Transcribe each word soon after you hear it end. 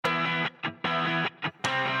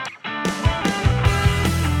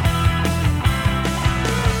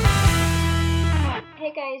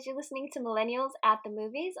guys. You're listening to Millennials at the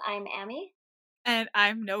Movies. I'm Amy. And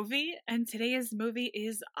I'm Novi, and today's movie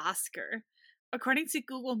is Oscar. According to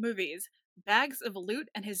Google Movies, bags of loot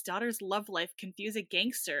and his daughter's love life confuse a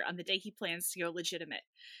gangster on the day he plans to go legitimate.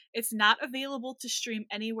 It's not available to stream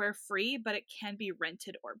anywhere free, but it can be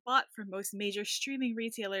rented or bought from most major streaming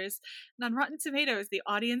retailers. And on Rotten Tomatoes, the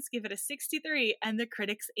audience give it a 63 and the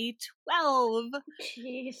critics a 12.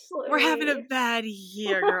 Jeez, We're having a bad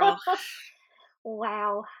year, girl.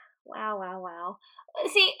 Wow. Wow.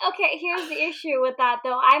 See, okay, here's the issue with that,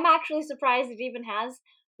 though. I'm actually surprised it even has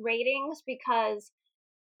ratings because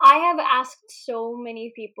I have asked so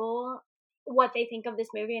many people what they think of this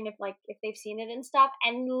movie and if they've seen it and stuff,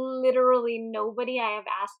 and literally nobody I have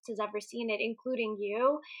asked has ever seen it, including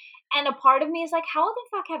you. And a part of me is like, how the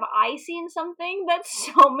fuck have I seen something that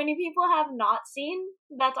so many people have not seen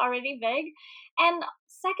that's already big? And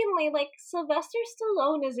secondly, like, Sylvester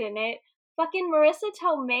Stallone is in it. Fucking Marissa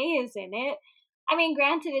Tomei is in it. I mean,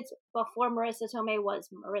 granted, it's before Marissa Tomei was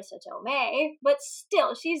Marissa Tomei, but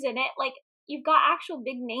still, she's in it. Like, you've got actual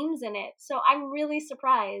big names in it. So I'm really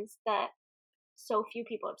surprised that so few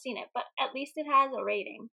people have seen it, but at least it has a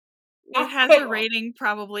rating. It has a rating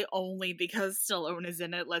probably only because Stallone is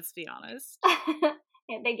in it, let's be honest.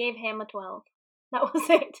 Yeah, they gave him a 12. That was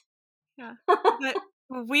it. Yeah. But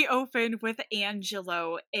we open with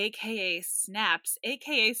Angelo, aka Snaps,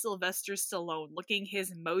 aka Sylvester Stallone, looking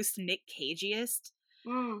his most Nick Cageiest,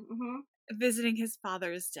 visiting his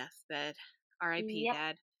father's deathbed. R.I.P. Yep.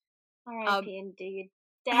 Dad. R.I.P. Indeed.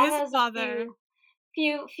 Dad his has father, a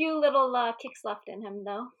few little kicks left in him,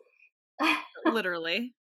 though.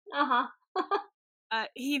 Literally. Uh-huh.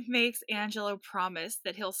 He makes Angelo promise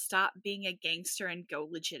that he'll stop being a gangster and go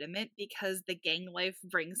legitimate because the gang life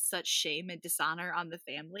brings such shame and dishonor on the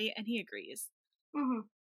family, and he agrees.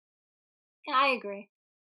 I agree.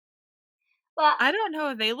 But I don't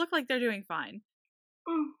know, they look like they're doing fine.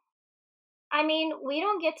 I mean, we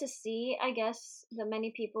don't get to see, I guess, the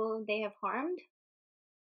many people they have harmed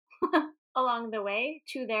along the way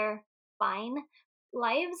to their fine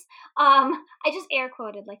lives. I just air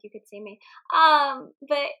quoted like you could see me.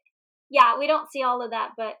 But yeah, we don't see all of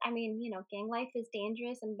that, but I mean, gang life is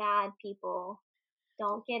dangerous and bad. People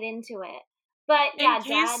don't get into it. But yeah, In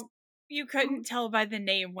case Dad, you couldn't tell by the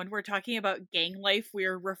name, when we're talking about gang life,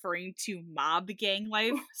 we're referring to mob gang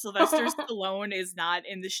life. Sylvester Stallone is not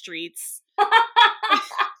in the streets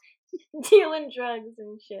dealing drugs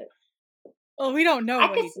and shit. Well, we don't know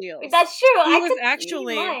what he deals. That's true. He was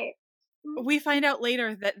actually. Mm-hmm. We find out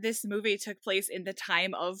later that this movie took place in the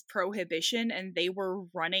time of Prohibition, and they were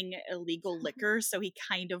running illegal liquor, so he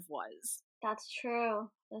kind of was. That's true.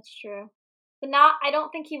 But not, I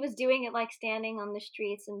don't think he was doing it like standing on the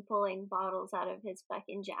streets and pulling bottles out of his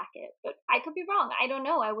fucking jacket. But I could be wrong. I don't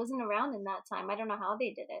know. I wasn't around in that time. I don't know how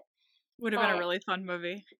they did it. Would have been a really fun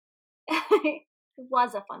movie. It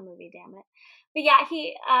was a fun movie, damn it. But yeah,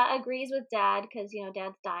 he agrees with Dad because,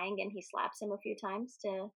 Dad's dying and he slaps him a few times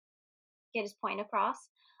to get his point across.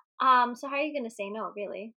 So how are you going to say no,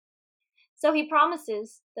 really? So he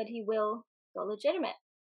promises that he will go legitimate.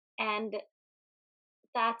 And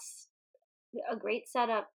that's a great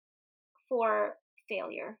setup for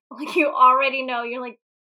failure. Like, you already know, you're like,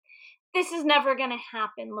 this is never gonna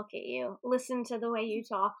happen. Look at you. Listen to the way you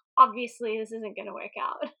talk. Obviously, this isn't gonna work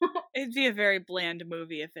out. It'd be a very bland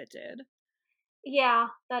movie if it did. Yeah,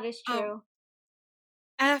 that is true.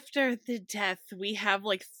 After the death, we have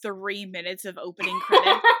like 3 minutes of opening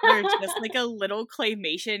credits. They're just like a little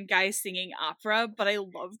claymation guy singing opera, but I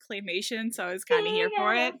love claymation, so I was kind of here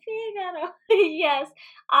for it. Yes,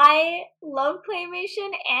 I love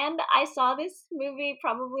claymation, and I saw this movie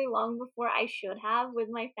probably long before I should have with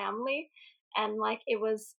my family, and like it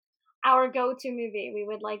was our go-to movie. We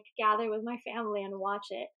would like gather with my family and watch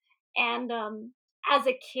it. And as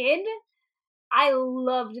a kid, I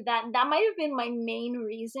loved that. That might have been my main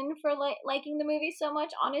reason for liking the movie so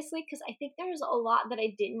much, honestly, because I think there's a lot that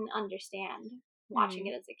I didn't understand watching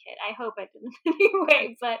it as a kid. I hope I didn't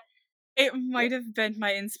anyway, but it might have been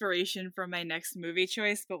my inspiration for my next movie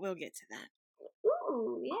choice, but we'll get to that.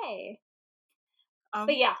 Ooh, yay.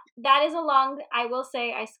 But yeah, that is I will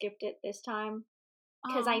say I skipped it this time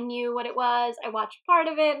because I knew what it was. I watched part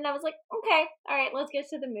of it and I was like, okay, all right, let's get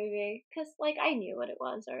to the movie, because like I knew what it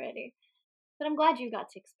was already. But I'm glad you got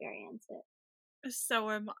to experience it.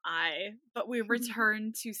 So am I. But we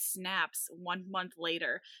return to Snaps 1 month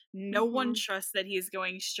later. No one trusts that he's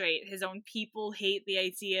going straight. His own people hate the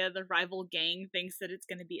idea. The rival gang thinks that it's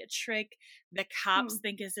going to be a trick. The cops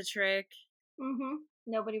think it's a trick.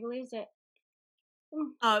 Nobody believes it.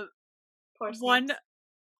 Poor Snaps.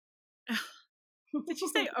 Did you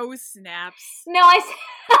say oh snaps? No, I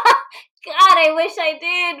said, God, I wish I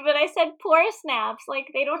did, but I said poor snaps. Like,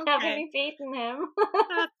 they don't have Okay, any faith in him.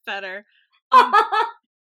 that's better. Um,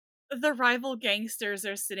 the rival gangsters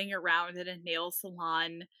are sitting around in a nail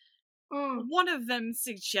salon. Mm, One of them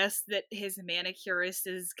suggests that his manicurist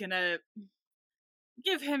is gonna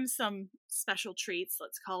give him some special treats,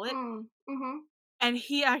 let's call it. mm-hmm. And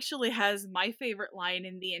he actually has my favorite line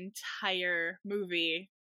in the entire movie,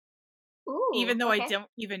 even Ooh, though I okay. don't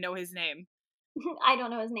even know his name. I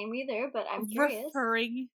don't know his name either, but I'm curious.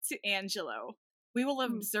 Referring to Angelo, we will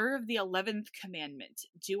Mm. observe the 11th commandment: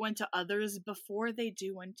 do unto others before they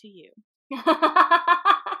do unto you.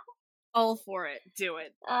 All for it. Do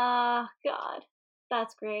it. God,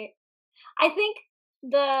 that's great. I think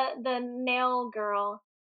the nail girl,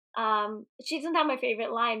 she doesn't have my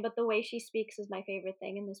favorite line, but the way she speaks is my favorite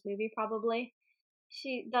thing in this movie, probably.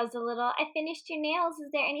 She does a little, I finished your nails. Is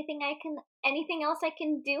there anything else I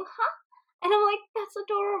can do, huh? And I'm like, that's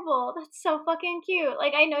adorable. That's so fucking cute.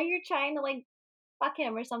 Like, I know you're trying to, like, fuck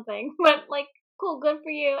him or something, but, like, cool, good for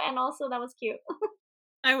you. And also, that was cute.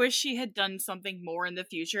 I wish she had done something more in the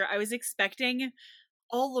future. I was expecting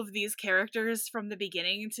all of these characters from the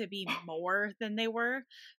beginning to be more than they were,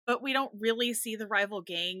 but we don't really see the rival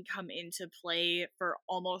gang come into play for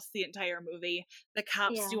almost the entire movie. The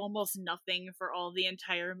cops Yeah. do almost nothing for all the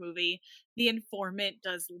entire movie. The informant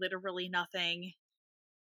does literally nothing.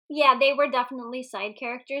 Yeah, they were definitely side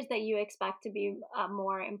characters that you expect to be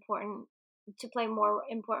more important, to play more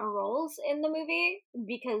important roles in the movie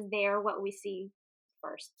because they're what we see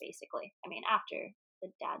first, basically. I mean, after the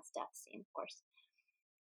dad's death scene, of course.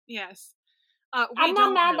 Yes. We I'm not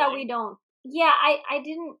don't mad that we really. don't. Yeah, I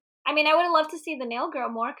didn't. I mean, I would have loved to see the nail girl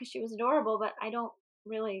more because she was adorable, but I don't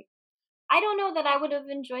really. I don't know that I would have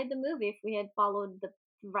enjoyed the movie if we had followed the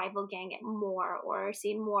rival gang more or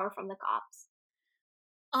seen more from the cops.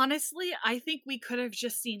 Honestly, I think we could have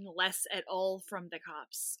just seen less at all from the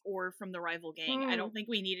cops or from the rival gang. I Hmm. don't think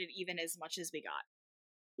we needed even as much as we got.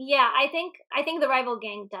 Yeah, I think the rival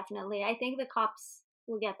gang definitely. I think the cops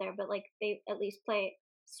will get there, but like they at least play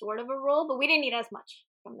sort of a role, but we didn't need as much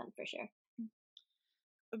from them for sure.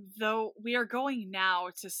 Though we are going now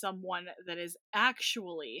to someone that is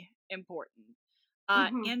actually important.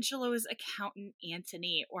 Hmm. Angelo's accountant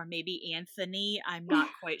Antony, or maybe Anthony, I'm not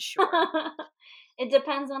quite sure. It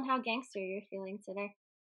depends on how gangster you're feeling today.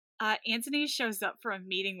 Anthony shows up for a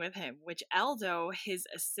meeting with him, which Aldo, his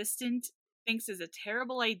assistant, thinks is a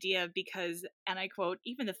terrible idea because, and I quote,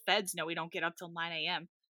 even the feds know we don't get up till 9 a.m.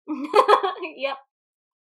 Yep.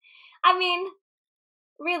 I mean,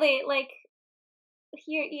 really, like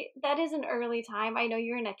that is an early time. I know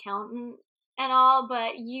you're an accountant and all,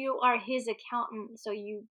 but you are his accountant, so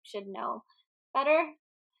you should know better.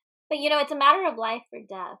 But it's a matter of life or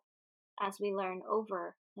death, as we learn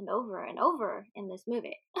over and over and over in this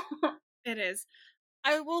movie. It is.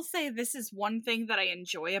 I will say this is one thing that I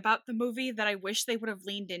enjoy about the movie that I wish they would have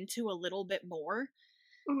leaned into a little bit more.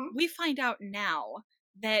 Hmm. We find out now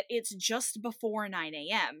that it's just before 9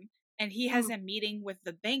 a.m., and he has Hmm. a meeting with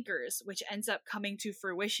the bankers, which ends up coming to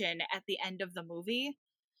fruition at the end of the movie.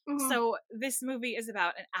 Hmm. So, this movie is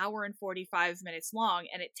about an hour and 45 minutes long,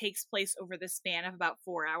 and it takes place over the span of about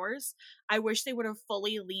 4 hours. I wish they would have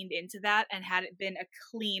fully leaned into that and had it been a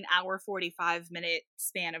clean hour 45-minute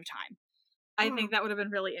span of time. I think Hmm. that would have been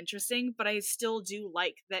really interesting, but I still do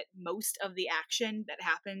like that most of the action that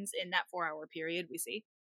happens in that 4 hour period we see.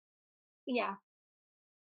 Yeah.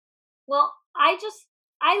 Well,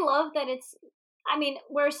 I love that it's. I mean,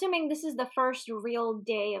 we're assuming this is the first real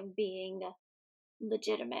day of being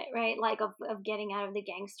legitimate, right? Like of getting out of the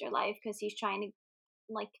gangster life because he's trying to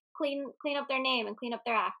like clean up their name and clean up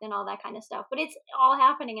their act and all that kind of stuff. But it's all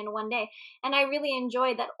happening in one day, and I really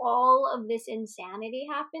enjoy that all of this insanity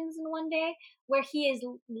happens in one day, where he is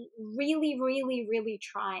really, really, really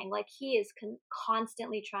trying. Like he is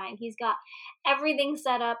constantly trying. He's got everything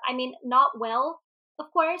set up. I mean, not well, of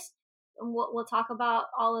course. And we'll talk about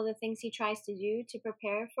all of the things he tries to do to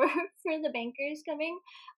prepare for for the bankers coming,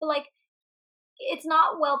 but like it's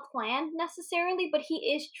not well planned necessarily, but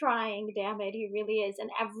he is trying. Damn it, he really is, and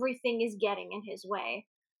everything is getting in his way.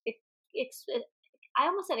 It, I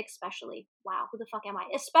almost said especially. Wow, who the fuck am I?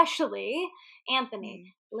 Especially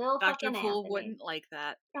Anthony, Mm. little Dr. fucking Poole Anthony. wouldn't like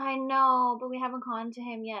that. I know, but we haven't gone to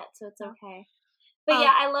him yet, so it's No. okay. But yeah,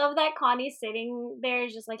 Um, I love that Connie's sitting there,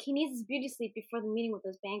 just like he needs his beauty sleep before the meeting with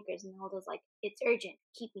those bankers, and Aldo's like, "It's urgent,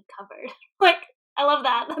 keep me covered." Like, I love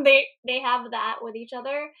that they have that with each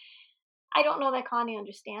other. I don't know that Connie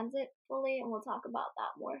understands it fully, and we'll talk about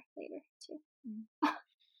that more later too.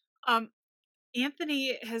 um,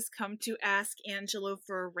 Anthony has come to ask Angelo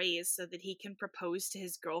for a raise so that he can propose to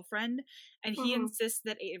his girlfriend, and he Mm-hmm. insists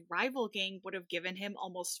that a rival gang would have given him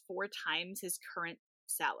almost 4 times his current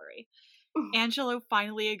salary. Angelo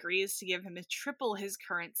finally agrees to give him a triple his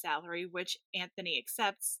current salary, which Anthony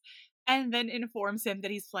accepts, and then informs him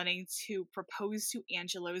that he's planning to propose to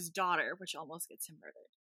Angelo's daughter, which almost gets him murdered.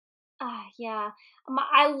 Yeah.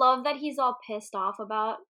 I love that he's all pissed off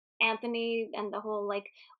about Anthony and the whole, like,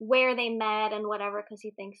 where they met and whatever, because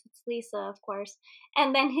he thinks it's Lisa, of course.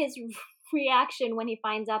 And then his reaction when he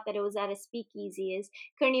finds out that it was at a speakeasy is,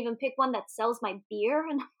 couldn't even pick one that sells my beer.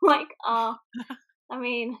 And I'm like, I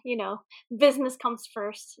mean, business comes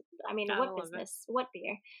first. I mean, I what love it. business? What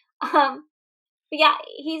beer? Um, but yeah,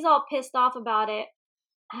 he's all pissed off about it.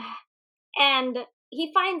 And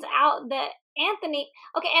he finds out that Anthony,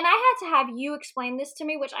 okay, and I had to have you explain this to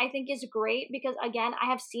me, which I think is great because, again, I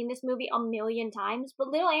have seen this movie a million times, but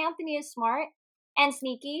little Anthony is smart and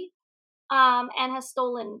sneaky, and has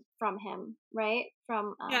stolen from him, right?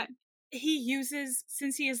 From, Yeah, he uses,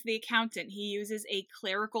 since he is the accountant, he uses a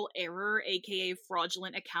clerical error, aka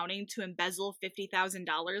fraudulent accounting, to embezzle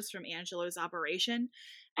 $50,000 from Angelo's operation.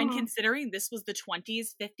 And mhm, considering this was the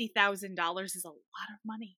 20s, $50,000 is a lot of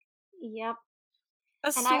money. yep.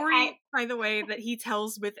 A And I story, by the way, that he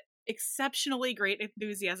tells with exceptionally great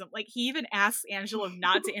enthusiasm. Like, he even asks Angelo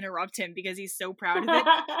not to interrupt him because he's so proud of it.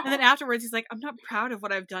 And then afterwards, he's like, I'm not proud of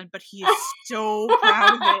what I've done, but he is so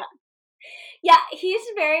proud of it. Yeah, he's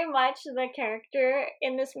very much the character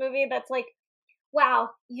in this movie that's like, wow,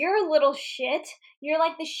 you're a little shit. You're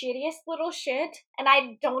like the shittiest little shit. And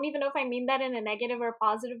I don't even know if I mean that in a negative or a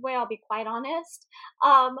positive way, I'll be quite honest.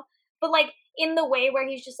 Um, but like in the way where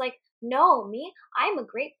he's just like, no, me, I'm a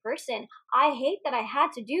great person. I hate that I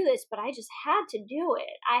had to do this, but I just had to do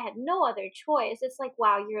it. I had no other choice. It's like,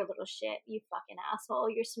 wow, you're a little shit, you fucking asshole.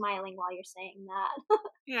 You're smiling while you're saying that.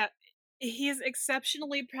 Yeah, he's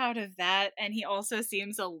exceptionally proud of that, and he also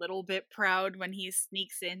seems a little bit proud when he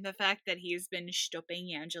sneaks in the fact that he's been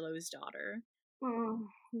stooping Angelo's daughter.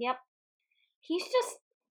 Yep. He's just,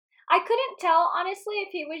 I couldn't tell honestly if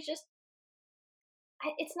he was just,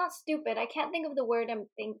 it's not stupid. I can't think of the word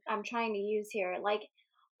I'm trying to use here. Like,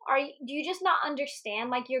 do you just not understand?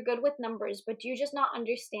 Like, you're good with numbers, but do you just not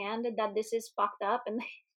understand that this is fucked up and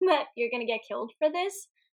that you're gonna get killed for this?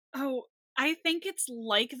 Oh, I think it's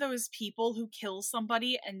like those people who kill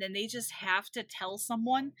somebody and then they just have to tell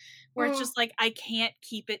someone, where it's Mm, just like, I can't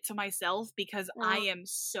keep it to myself because I no. am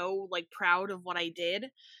so, like, proud of what I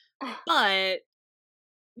did. But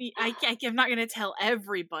I'm not gonna tell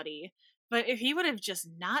everybody. But if he would have just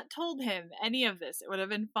not told him any of this, it would have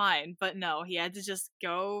been fine. But no, he had to just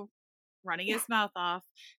go running his mouth off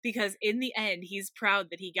because in the end, he's proud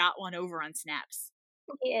that he got one over on Snaps.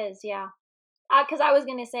 He is, yeah. Because I was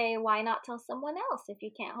gonna say, why not tell someone else if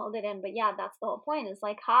you can't hold it in? But yeah, that's the whole point. It's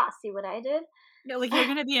like, ha, see what I did? No, like, you're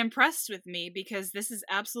gonna be impressed with me because this is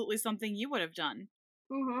absolutely something you would have done.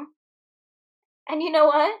 hmm And you know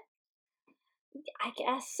what? I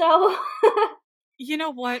guess so. You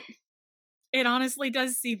know what? It honestly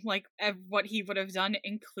does seem like what he would have done,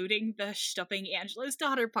 including the stopping Angelo's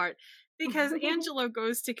daughter part, because Angelo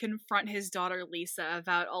goes to confront his daughter Lisa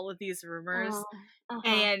about all of these rumors, uh, uh-huh.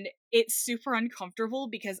 and it's super uncomfortable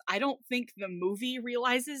because I don't think the movie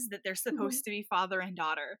realizes that they're supposed to be father and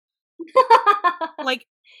daughter. Like,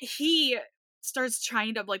 he starts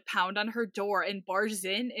trying to, like, pound on her door and barges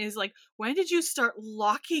in and is like, when did you start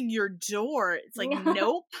locking your door? It's like,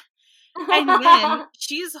 nope. And then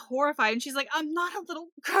she's horrified and she's like, I'm not a little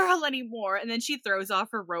girl anymore. And then she throws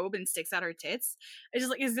off her robe and sticks out her tits. It's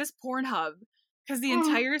just like, is this Pornhub? Because the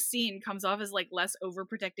entire scene comes off as like less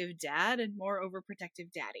overprotective dad and more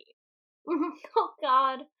overprotective daddy. Oh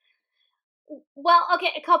God. Well,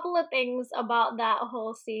 okay, a couple of things about that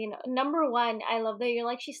whole scene. Number one, I love that you're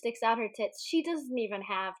like she sticks out her tits. She doesn't even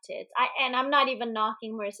have tits. I'm not even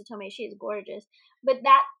knocking Marissa Tomei. She's gorgeous. But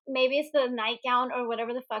that maybe it's the nightgown or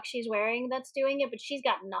whatever the fuck she's wearing that's doing it, but she's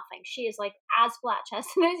got nothing. She is like as flat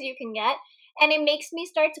chested as you can get. And it makes me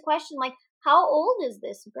start to question like how old is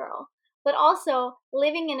this girl? But also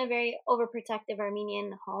living in a very overprotective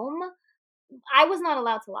Armenian home, I was not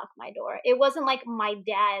allowed to lock my door. It wasn't like my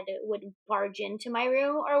dad would barge into my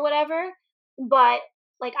room or whatever, but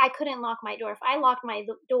like I couldn't lock my door. If I locked my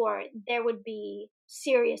door, there would be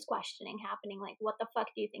serious questioning happening. Like, what the fuck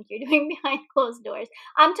do you think you're doing behind closed doors?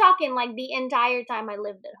 I'm talking like the entire time I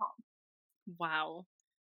lived at home. Wow.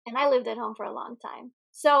 And I lived at home for a long time.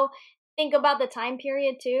 So think about the time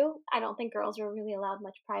period too. I don't think girls were really allowed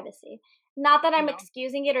much privacy. Not that I'm No.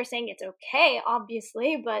 excusing it or saying it's okay,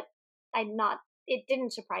 obviously, but I'm not, it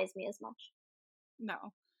didn't surprise me as much.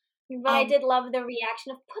 No. But I did love the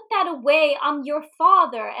reaction of, "Put that away, I'm your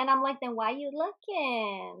father." And I'm like, "Then why you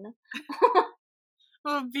looking?"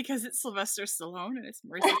 Well, because it's Sylvester Stallone and it's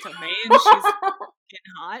Marissa Tomei and she's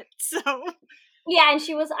getting hot, so. Yeah, and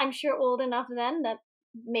she was, I'm sure, old enough then that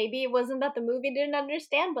maybe it wasn't that the movie didn't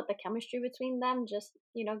understand, but the chemistry between them just,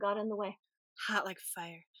 got in the way. Hot like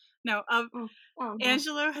fire. No, Oh no.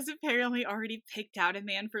 Angelo has apparently already picked out a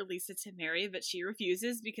man for Lisa to marry, but she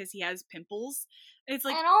refuses because he has pimples. And it's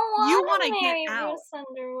like, I don't you want want to to get marry out. Bruce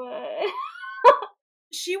Underwood.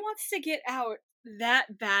 She wants to get out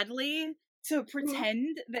that badly to Mhm.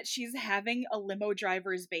 pretend that she's having a limo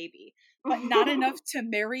driver's baby, but not enough to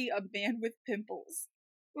marry a man with pimples.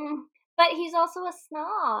 But he's also a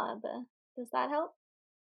snob. Does that help?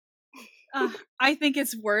 I think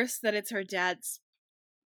it's worse that it's her dad's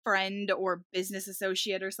friend or business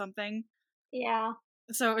associate or something. Yeah.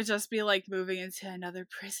 So it would just be like moving into another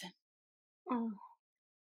prison. Oh.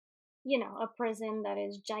 A prison that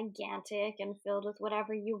is gigantic and filled with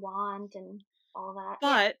whatever you want and all that.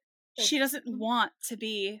 Yeah. But she doesn't Mhm. want to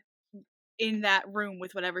be in that room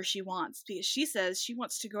with whatever she wants because she says she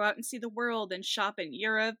wants to go out and see the world and shop in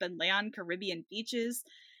Europe and lay on Caribbean beaches.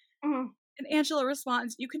 Mhm. And Angela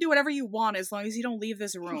responds, "You can do whatever you want as long as you don't leave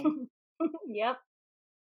this room." Yep.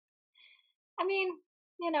 I mean,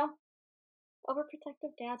 you know,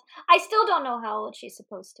 overprotective dads. I still don't know how old she's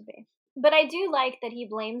supposed to be. But I do like that he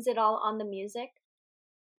blames it all on the music.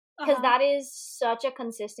 Because Uh-huh. that is such a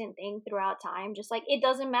consistent thing throughout time. Just like it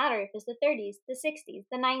doesn't matter if it's the 30s, the 60s,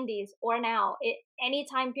 the 90s, or now. Any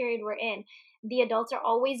time period we're in, the adults are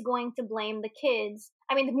always going to blame the kids.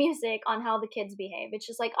 I mean, the music on how the kids behave. It's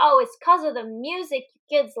just like, oh, it's because of the music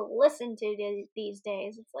kids listen to these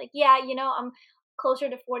days. It's like, yeah, I'm closer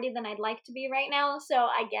to 40 than I'd like to be right now, so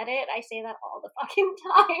I get it. I say that all the fucking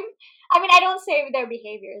time. I mean, I don't say their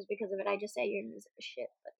behaviors because of it. I just say your music is shit,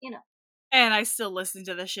 but. And I still listen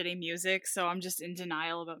to the shitty music, so I'm just in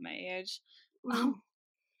denial about my age. Mm.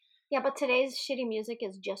 Yeah, but today's shitty music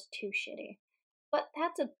is just too shitty. But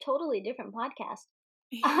that's a totally different podcast.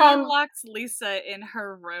 He Um, locks Lisa in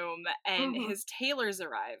her room and mhm, his tailors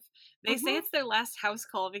arrive. They say mhm. it's their last house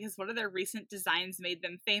call because one of their recent designs made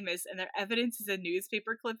them famous, and their evidence is a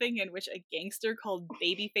newspaper clipping in which a gangster called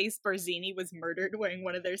Babyface Barzini was murdered wearing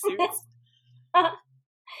one of their suits.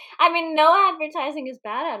 I mean, no advertising is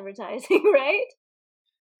bad advertising, right?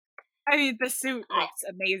 I mean, the suit I, looks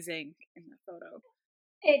amazing in the photo.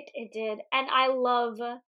 it did, and I love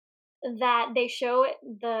that they show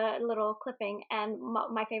the little clipping, and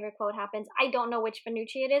my favorite quote happens. I don't know which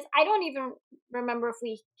Finucci it is. I don't even remember if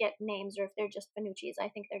we get names or if they're just Finucci's. I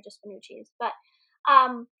think they're just Finucci's, but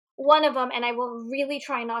one of them, and I will really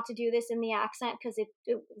try not to do this in the accent because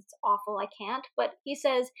it's awful. I can't. But he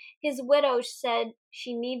says his widow said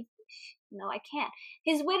she need. No, I can't.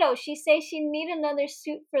 His widow, she say she need another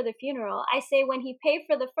suit for the funeral. I say when he pay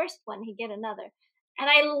for the first one, he get another. And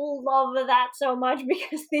I love that so much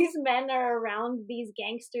because these men are around these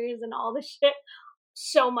gangsters and all this shit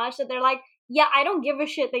so much that they're like, yeah, I don't give a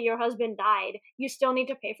shit that your husband died. You still need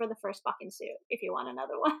to pay for the first fucking suit if you want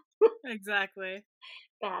another one. Exactly.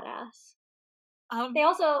 Badass. They Um,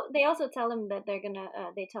 also they also tell him that they're gonna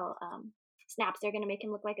they tell Snaps they're gonna make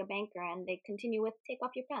him look like a banker, and they continue with take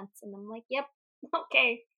off your pants, and I'm like, yep,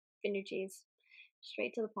 okay, Finucci's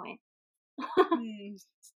straight to the point. hmm,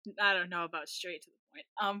 I don't know about straight to the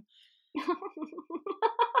point.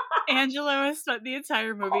 Angelo has spent the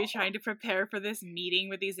entire movie trying to prepare for this meeting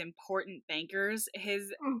with these important bankers.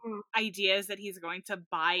 His Mhm, idea is that he's going to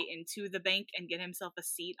buy into the bank and get himself a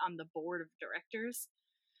seat on the board of directors.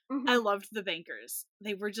 I mhm. loved the bankers.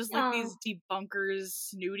 They were just like Oh, these debunkers,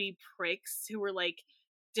 snooty pricks who were like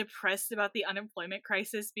depressed about the unemployment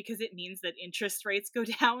crisis because it means that interest rates go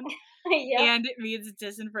down yep. and it means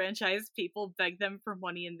disenfranchised people beg them for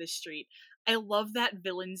money in the street. I love that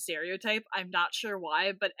villain stereotype. I'm not sure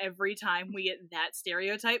why, but every time we get that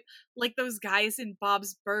stereotype, like those guys in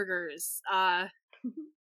Bob's Burgers,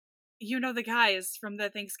 you know the guys from the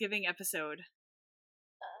Thanksgiving episode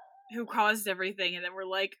who caused everything, and then we're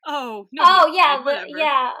like, oh, nobody Oh died, yeah,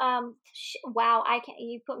 whatever. wow, I can't.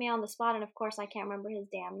 You put me on the spot, and of course I can't remember his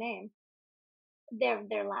damn name. Their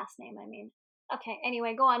last name, I mean. Okay,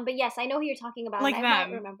 anyway, go on. But yes, I know who you're talking about, and Like I might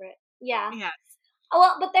them. remember it. Yeah. Yes. Oh,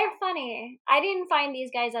 well, but they're funny. I didn't find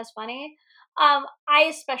these guys as funny. I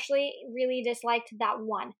especially really disliked that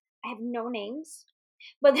one. I have no names,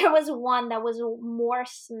 but there was one that was more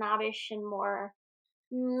snobbish and more.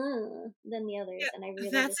 than the Yeah, others, and I really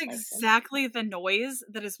that's dislike them. exactly the noise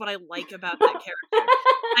that is what I like about that character.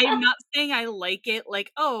 I'm not saying I like it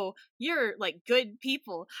like, "Oh, you're, like, good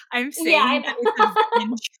people." I'm Yeah, I saying that it's a know.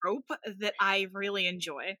 villain trope that I really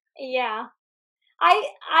enjoy. Yeah.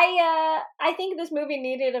 I think this movie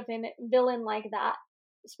needed a villain like that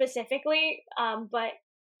specifically, but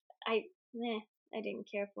I I didn't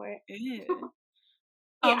care for it. Ew.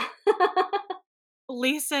 Yeah. Um,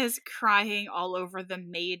 Lisa is crying all over the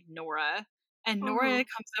maid Nora, and Nora Mhm.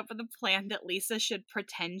 comes up with a plan that Lisa should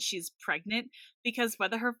pretend she's pregnant because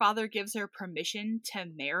whether her father gives her permission to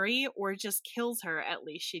marry or just kills her, at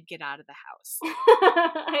least she'd get out of the house.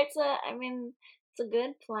 I mean, it's a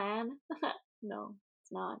good plan. No,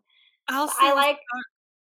 it's not. I'll But say I this like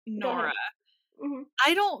about go Nora. ahead. Mhm.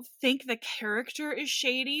 I don't think the character is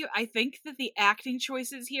shady. I think that the acting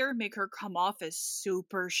choices here make her come off as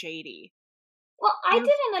super shady. Well, I You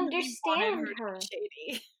didn't really wanted her understand to be her.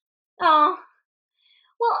 shady. Oh,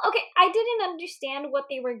 well, okay, I didn't understand what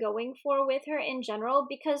they were going for with her in general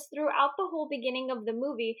because throughout the whole beginning of the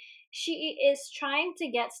movie, she is trying to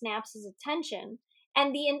get Snaps' attention,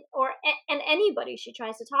 and and anybody she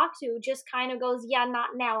tries to talk to just kind of goes, "Yeah,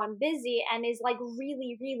 not now, I'm busy," and is like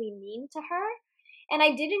really, really mean to her. And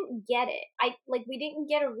I didn't get it. We didn't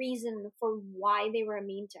get a reason for why they were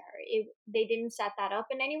mean to her. They didn't set that up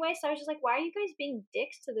in any way. So I was just like, why are you guys being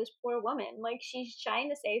dicks to this poor woman? Like she's trying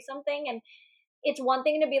to say something, and it's one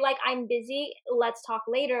thing to be like, I'm busy, let's talk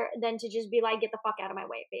later, than to just be like, get the fuck out of my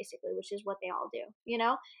way, basically, which is what they all do, you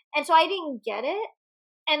know? And so I didn't get it.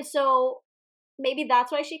 And so maybe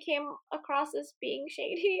that's why she came across as being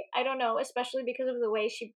shady. I don't know, especially because of the way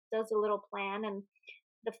she does a little plan and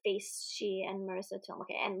the face she and Marissa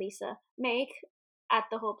Tomei and Lisa make at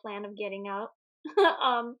the whole plan of getting out.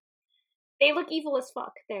 um, they look evil as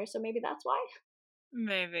fuck there, so maybe that's why.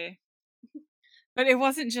 Maybe. But it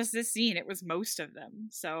wasn't just this scene, it was most of them.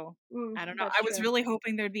 So, I don't know. That's I was true. really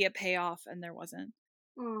hoping there'd be a payoff and there wasn't.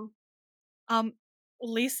 Mm. Um,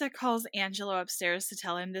 Lisa calls Angelo upstairs to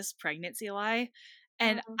tell him this pregnancy lie,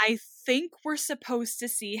 and Mm. I think we're supposed to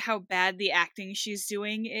see how bad the acting she's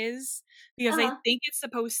doing is, because I Uh-huh. think it's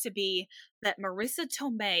supposed to be that Marissa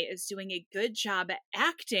Tomei is doing a good job at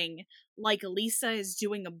acting like Lisa is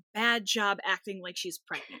doing a bad job acting like she's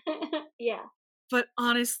pregnant. Yeah. But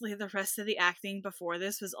honestly, the rest of the acting before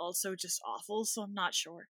this was also just awful, so I'm not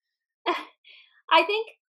sure. I think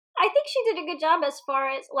I think she did a good job as far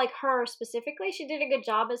as like her specifically. She did a good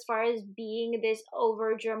job as far as being this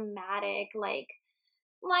over dramatic, like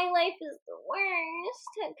my life is the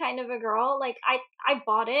worst kind of a girl. Like I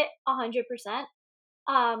bought it 100%.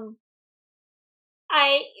 Um,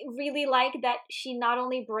 I really like that she not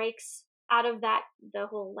only breaks out of that the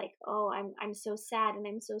whole like oh I'm so sad and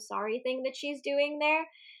I'm so sorry thing that she's doing there.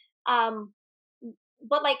 Um,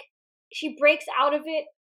 but like she breaks out of it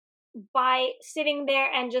by sitting there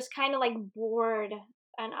and just kind of like bored,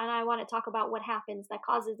 and I want to talk about what happens that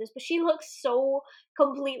causes this, but she looks so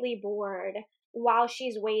completely bored while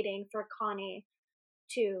she's waiting for Connie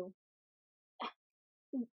to,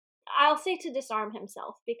 I'll say, to disarm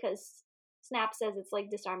himself, because Snap says it's like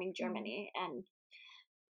disarming Mm. Germany, and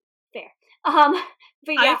fair. um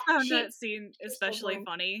but I yeah, found that scene she's so especially boring.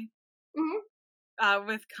 funny, Hmm.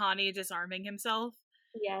 with Connie disarming himself.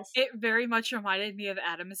 Yes. It very much reminded me of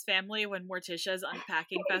Adam's Family when Morticia's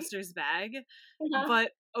unpacking Fester's bag. Uh-huh.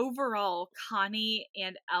 But overall, Connie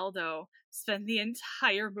and Aldo spend the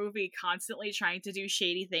entire movie constantly trying to do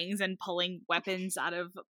shady things and pulling weapons out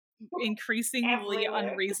of increasingly Everywhere.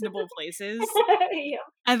 unreasonable places. Yeah.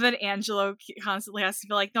 And then Angelo constantly has to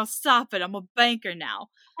be like, "No, stop it! I'm a banker now."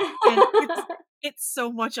 And it's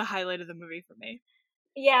so much a highlight of the movie for me.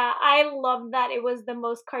 Yeah, I love that it was the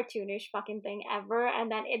most cartoonish fucking thing ever,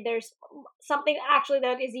 and then there's something actually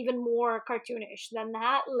that is even more cartoonish than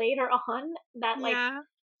that later on that like Yeah.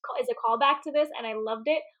 is a callback to this, and I loved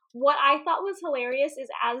it. What I thought was hilarious is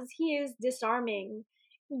as he is disarming,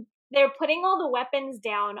 they're putting all the weapons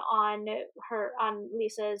down on on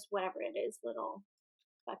Lisa's whatever it is, little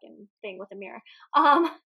fucking thing with a mirror.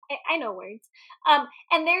 I know words.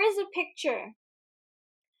 And there is a picture.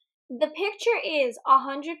 The picture is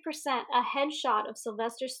 100% a headshot of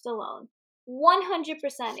Sylvester Stallone.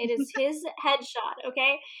 100% it is his headshot,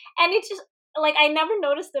 okay? And it's just like I never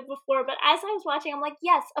noticed it before, but as I was watching, I'm like,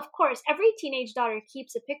 yes, of course, every teenage daughter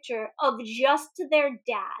keeps a picture of just their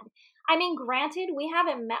dad. I mean, granted, we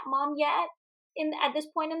haven't met mom yet in at this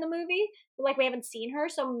point in the movie. Like we haven't seen her,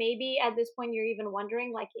 so maybe at this point you're even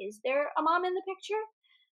wondering like is there a mom in the picture?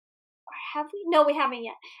 Or have we? No, we haven't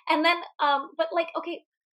yet. And then, but like, okay,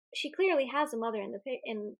 she clearly has a mother in the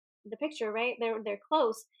in the picture, right? They're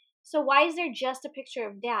close. So why is there just a picture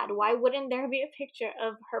of dad? Why wouldn't there be a picture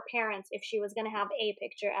of her parents if she was going to have a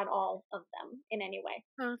picture at all of them in any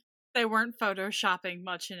way? They weren't photoshopping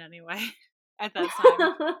much in any way at that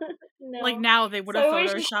time. Like, No. now they would have So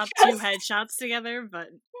it was photoshopped two just, headshots together, but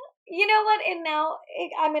you know what? And now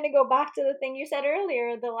I'm going to go back to the thing you said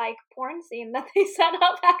earlier, the like porn scene that they set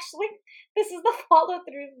up. Actually, this is the follow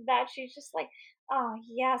through that she's just like, oh,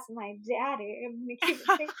 yes, my daddy. I'm going to keep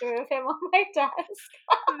a picture of him on my desk.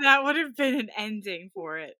 that would have been an ending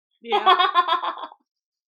for it. Yeah.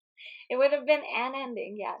 It would have been an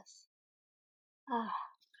ending, yes.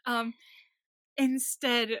 Um,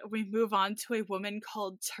 Instead, we move on to a woman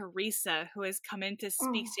called Teresa who has come in to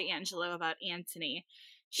speak to Angelo about Antony.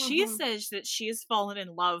 She says that she has fallen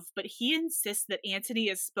in love, but he insists that Antony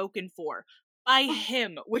is spoken for by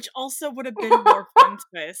him, which also would have been more fun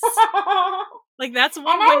twist. Like, that's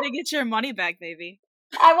one way to get your money back, baby.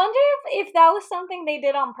 I wonder if that was something they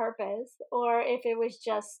did on purpose, or if it was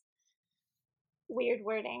just weird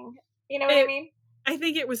wording. You know what I mean? I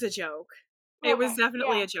think it was a joke. Okay, It was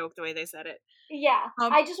definitely a joke the way they said it. Yeah,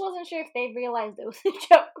 I just wasn't sure if they realized it was a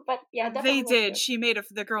joke, but yeah, definitely. They did.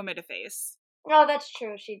 The girl made a face. Oh, that's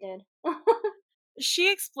true. She did.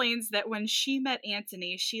 She explains that when she met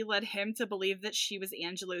Antony, she led him to believe that she was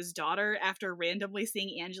Angelo's daughter after randomly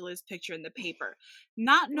seeing Angelo's picture in the paper,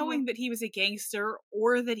 not knowing that he was a gangster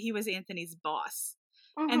or that he was Antony's boss,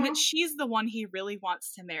 and that she's the one he really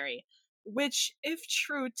wants to marry. Which, if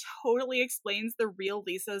true, totally explains the real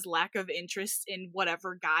Lisa's lack of interest in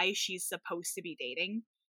whatever guy she's supposed to be dating.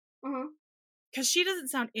 Because she doesn't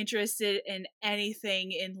sound interested in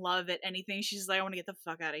anything, in love, at anything. She's like, I want to get the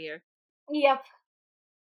fuck out of here. Yep.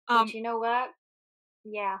 But you know what?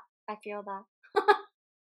 Yeah, I feel that.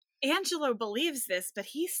 Angelo believes this, but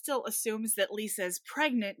he still assumes that Lisa is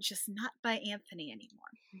pregnant, just not by Anthony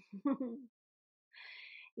anymore.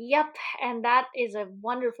 Yep, and that is a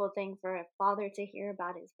wonderful thing for a father to hear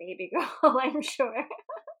about his baby girl, I'm sure.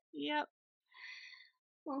 Yep.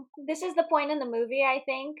 Well, this is the point in the movie, I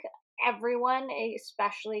think. Everyone,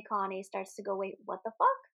 especially Connie, starts to go, wait, what the fuck?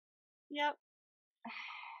 Yep.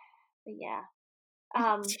 But yeah.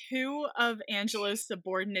 Two of Angelo's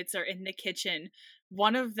subordinates are in the kitchen.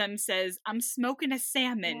 One of them says, I'm smoking a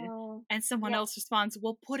salmon. And someone else responds,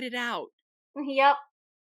 well, put it out. Yep.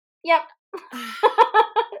 Yep.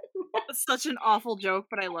 Such an awful joke,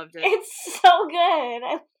 but I loved it. It's so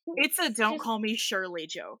good. It's a don't call me Shirley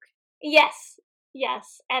joke. Yes.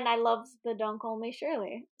 Yes. And I love the don't call me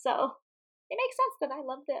Shirley. So it makes sense that I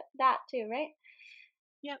loved that too, right?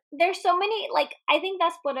 Yep. There's so many, like, I think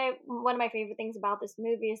that's one of my favorite things about this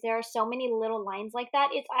movie is there are so many little lines like that.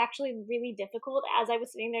 It's actually really difficult. As I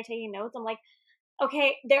was sitting there taking notes, I'm like,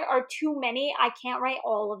 okay, there are too many. I can't write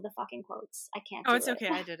all of the fucking quotes. I can't do it. Oh, it's okay.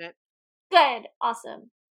 I did it. Good.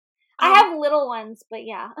 Awesome. I have little ones, but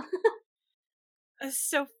yeah.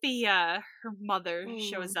 Sophia, her mother,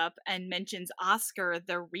 shows up and mentions Oscar,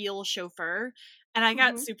 the real chauffeur. And I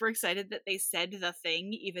got super excited that they said the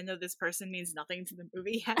thing, even though this person means nothing to the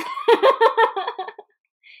movie yet.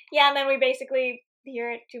 Yeah, and then we basically hear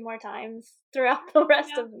it 2 more times throughout the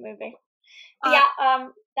rest of the movie.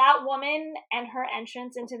 That woman and her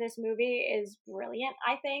entrance into this movie is brilliant,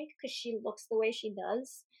 I think, because she looks the way she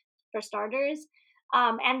does, for starters.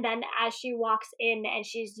 And then as she walks in and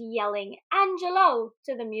she's yelling Angelo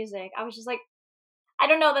to the music, I was just like, I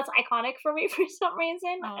don't know, that's iconic for me for some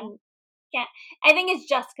reason. And I think it's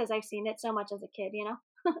just because I've seen it so much as a kid, you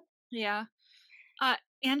know? Yeah.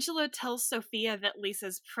 Angelo tells Sophia that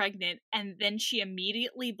Lisa's pregnant, and then she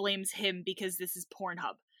immediately blames him because this is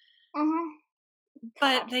Pornhub.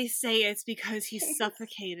 But they say it's because he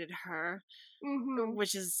suffocated her,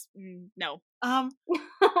 which is no.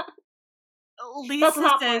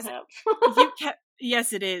 Lisa says,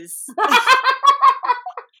 yes, it is.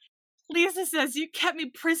 Lisa says, you kept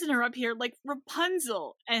me prisoner up here like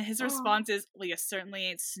Rapunzel. And his response is, well, you certainly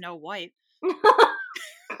ain't Snow White.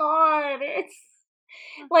 God, it's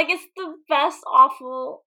like, it's the best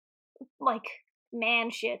awful, like,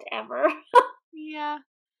 man shit ever. Yeah.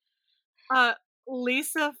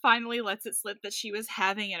 Lisa finally lets it slip that she was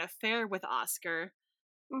having an affair with Oscar.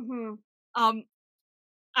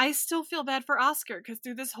 I still feel bad for Oscar, because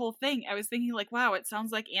through this whole thing, I was thinking, like, wow, it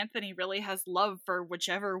sounds like Anthony really has love for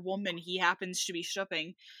whichever woman he happens to be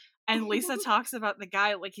shipping. And Lisa talks about the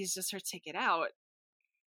guy like he's just her ticket out.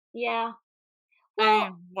 Yeah. Well, I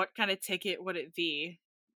mean, what kind of ticket would it be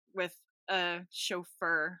with a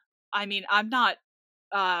chauffeur? I mean, I'm not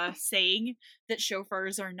saying that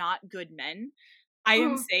chauffeurs are not good men, I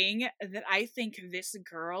am Mm, saying that I think this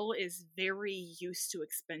girl is very used to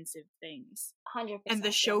expensive things. And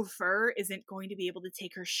the 100%, yes. chauffeur isn't going to be able to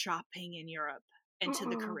take her shopping in Europe and to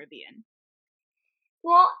the Mm-mm. Caribbean.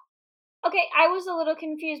 Well, okay, I was a little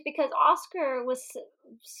confused because Oscar was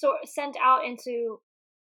sent out into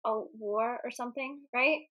a war or something,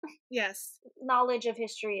 right? Yes. Knowledge of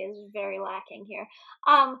history is very lacking here.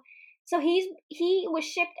 Um, so he was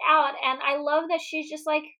shipped out, and I love that she's just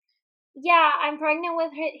like, yeah, I'm pregnant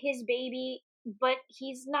with his baby, but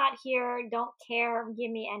he's not here. Don't care.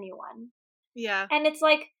 Give me anyone. Yeah. And it's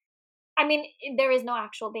like, I mean, there is no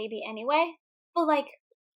actual baby anyway, but like,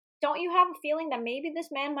 don't you have a feeling that maybe this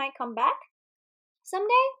man might come back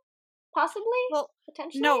someday? Possibly? Well,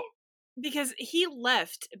 Potentially? no, because he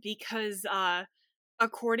left because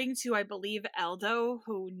according to I believe Aldo,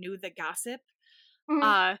 who knew the gossip, Mhm.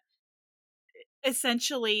 uh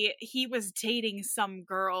essentially he was dating some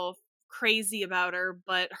girl crazy about her,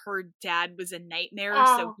 but her dad was a nightmare,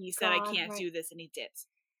 so Oh he said I god, can't right. do this and he dipped.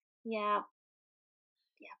 Yeah,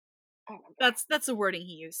 yeah, I remember. That's the wording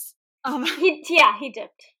he used. Um He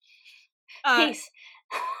dipped. uh Peace.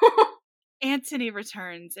 Antony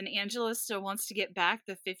returns and Angela still wants to get back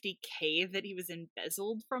the 50K that he was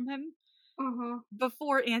embezzled from him Mhm.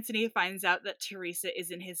 before Antony finds out that Teresa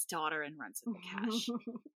isn't his daughter and runs with the cash.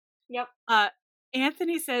 Yep. Uh,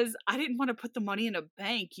 Anthony says, I didn't want to put the money in a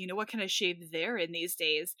bank. You know what kind of shape they're in these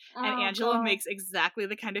days. And Oh Angela god. makes exactly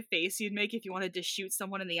the kind of face you'd make if you wanted to shoot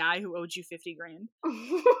someone in the eye who owed you 50 grand.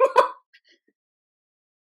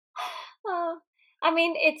 Oh, I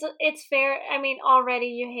mean, it's fair. I mean, already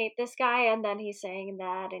you hate this guy, and then he's saying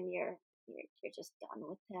that, and you're just done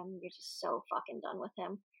with him. You're just so fucking done with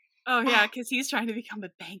him. Oh, yeah, because he's trying to become a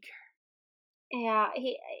banker. Yeah,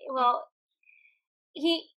 Um, well,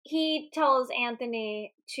 he tells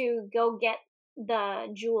Anthony to go get the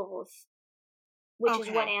jewels, which is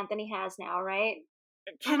what okay. Anthony has now, right?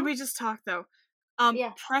 Can Mhm. we just talk, though?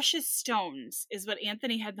 Yeah. Precious stones is what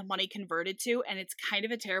Anthony had the money converted to, and it's kind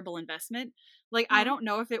of a terrible investment. Like, I Mhm. don't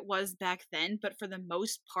know if it was back then, but for the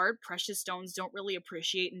most part, precious stones don't really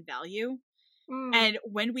appreciate in value. Mm. And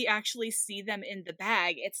when we actually see them in the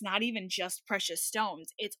bag, it's not even just precious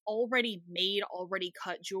stones. It's already made, already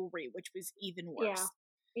cut jewelry, which was even Yeah. worse.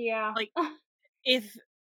 Yeah. Like if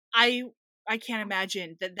I I can't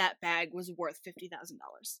imagine that that bag was worth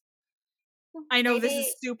 $50,000. I know this is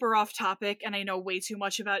Maybe. super off topic and I know way too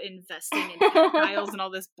much about investing in textiles and all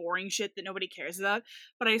this boring shit that nobody cares about,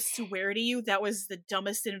 but I swear to you that was the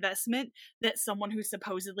dumbest investment that someone who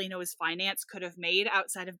supposedly knows finance could have made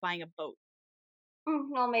outside of buying a boat.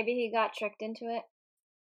 Well, maybe he got tricked into it.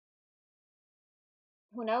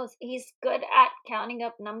 Who knows? He's good at counting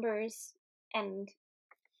up numbers and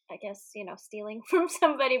I guess, stealing from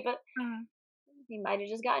somebody, but Uh, he might have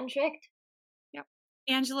just gotten tricked. Yep.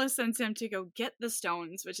 Angela sends him to go get the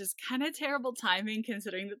stones, which is kind of terrible timing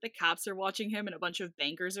considering that the cops are watching him and a bunch of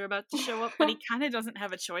bankers are about to show up, but he kind of doesn't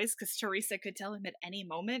have a choice because Teresa could tell him at any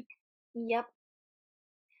moment. Yep.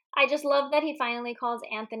 I just love that he finally calls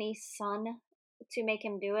Anthony's son to make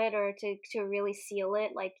him do it or to really seal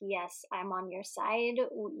it. Like, yes, I'm on your side.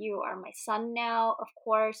 You are my son now. Of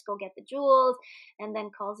course, go get the jewels. And then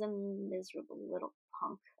calls him miserable little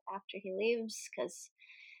punk after he leaves. Because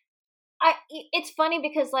it's funny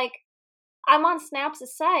because, like, I'm on Snap's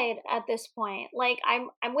side at this point. Like I'm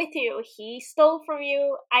with you. He stole from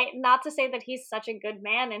you. I not to say that he's such a good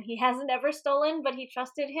man and he hasn't ever stolen, but he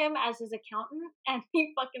trusted him as his accountant and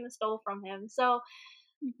he fucking stole from him. So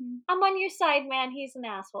Mhm. I'm on your side, man. He's an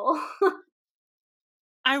asshole.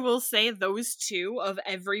 I will say those two of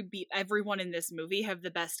everyone in this movie have the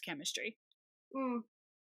best chemistry. mm,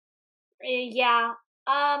 yeah.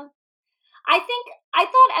 I think I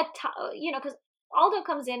thought because Aldo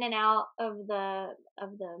comes in and out of the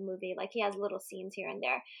movie, like he has little scenes here and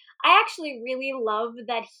there. I actually really love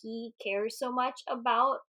that he cares so much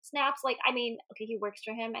about Snaps. Like, I mean, okay, he works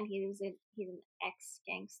for him, and he's an ex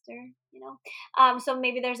gangster, So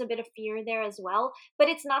maybe there's a bit of fear there as well, but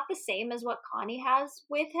it's not the same as what Connie has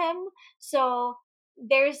with him. So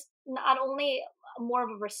there's not only more of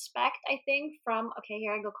a respect, I think, from okay,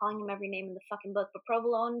 here I go calling him every name in the fucking book, but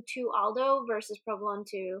Provolone to Aldo versus Provolone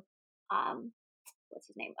to um what's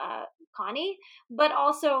his name? Connie. But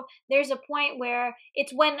also there's a point where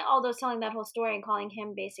it's when Aldo's telling that whole story and calling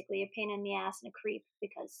him basically a pain in the ass and a creep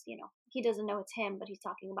because, he doesn't know it's him, but he's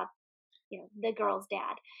talking about, the girl's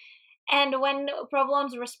dad. And when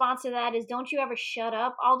Provolone's response to that is, "Don't you ever shut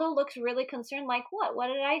up?" Aldo looks really concerned, like, "What? What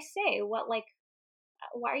did I say? What, like,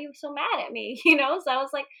 why are you so mad at me?" So I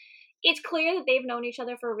was like, it's clear that they've known each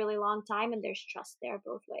other for a really long time and there's trust there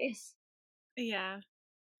both ways. Yeah.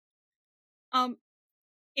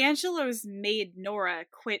 Angelo's maid Nora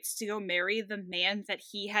quits to go marry the man that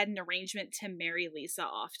he had an arrangement to marry Lisa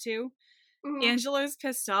off to. Mm-hmm. Angelo's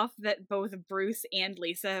pissed off that both Bruce and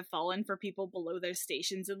Lisa have fallen for people below their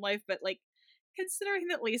stations in life, but like, considering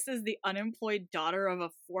that Lisa is the unemployed daughter of a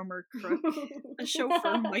former crook, a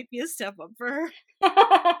chauffeur might be a step up for her.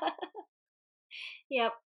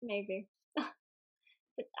 Yep, maybe. But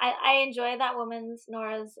I enjoy that woman's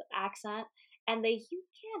Nora's accent, and the "you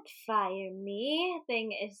can't fire me"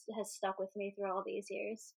 thing has stuck with me through all these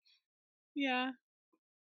years. Yeah.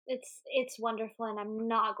 It's wonderful, and I'm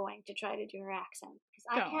not going to try to do her accent because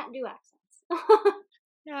I Don't. can't do accents.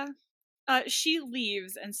 Yeah. She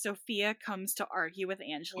leaves, and Sophia comes to argue with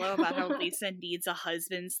Angelo about how Lisa needs a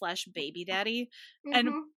husband slash baby daddy, and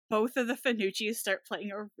Mhm. both of the Finucci's start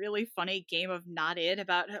playing a really funny game of not it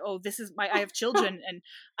about, oh, I have children and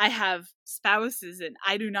I have spouses, and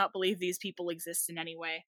I do not believe these people exist in any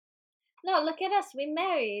way. No, look at us. We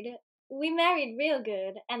married. We married real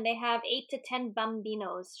good, and they have 8 to 10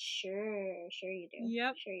 bambinos. Sure you do.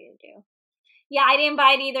 Yep. Sure you do. Yeah, I didn't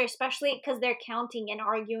buy it either, especially because they're counting and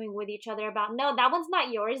arguing with each other about, no, that one's not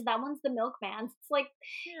yours, that one's the milkman's. It's like,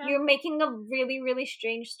 Yeah. you're making a really, really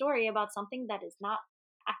strange story about something that is not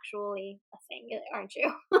actually a thing, aren't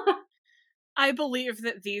you? I believe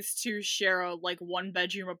that these two share a like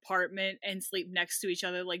 1-bedroom apartment and sleep next to each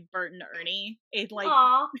other like Bert and Ernie in like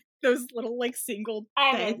Aw, those little like single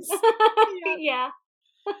Ivan. beds. Yeah. Yeah,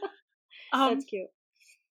 that's Um cute.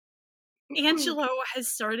 Angelo has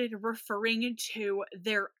started referring to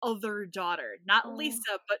their other daughter, not Oh.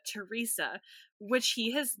 Lisa, but Teresa, which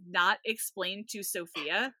he has not explained to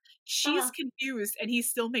Sophia. She's Uh-huh. confused and he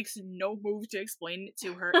still makes no move to explain it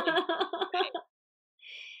to her.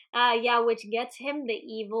 Yeah, which gets him the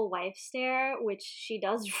evil wife stare, which she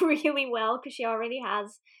does really well because she already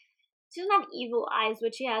has. She doesn't have evil eyes,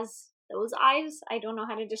 but she has those eyes. I don't know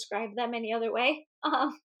how to describe them any other way.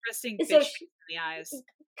 Resting So bitch she, in the eyes.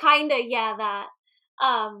 kinda, yeah, that.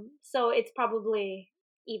 So it's probably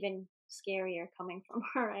even scarier coming from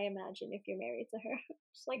her, I imagine, if you're married to her.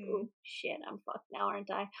 Just like, Mm. ooh, shit, I'm fucked now,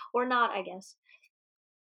 aren't I? Or not, I guess.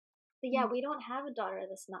 But yeah, Mm. we don't have a daughter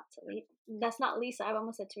that's not Lisa. I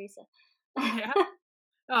almost said Teresa. Yeah.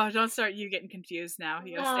 Oh, don't start you getting confused now.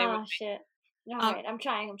 You gotta stay with Oh shit. All me. right, I'm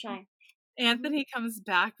trying. Mhm. Anthony comes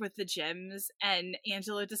back with the gems, and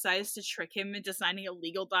Angelo decides to trick him into signing a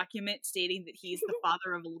legal document stating that he's the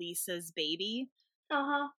father of Lisa's baby,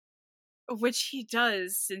 Uh-huh. which he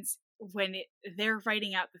does since they're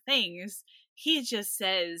writing out the things, he just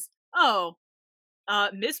says, "Oh,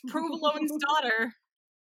 Miss Provolone's daughter,"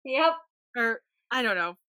 Yep. or I don't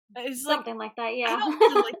know. It's like Something like that, I yeah. don't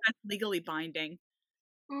feel like that's legally binding.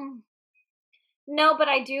 Mm. No, but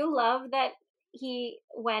I do love that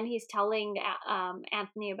when he's telling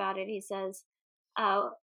Anthony about it, he says, uh,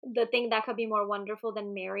 the thing that could be more wonderful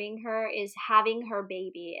than marrying her is having her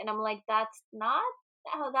baby. And I'm like, that's not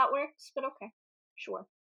how that works, but okay, sure.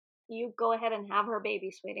 You go ahead and have her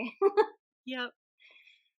baby, sweetie. Yep.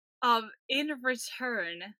 In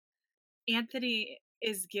return, Anthony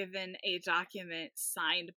is given a document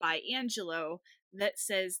signed by Angelo that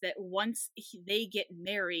says that once they get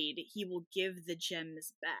married, he will give the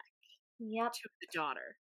gems back Yep. to the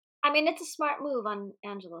daughter. I mean, it's a smart move on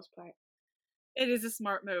Angelo's part. It is a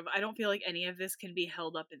smart move. I don't feel like any of this can be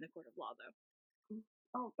held up in the court of law, though.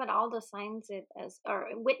 Oh, but Aldo signs it as, or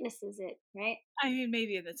witnesses it, right? I mean,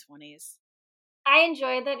 maybe in the 20s. I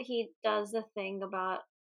enjoy that he does the thing about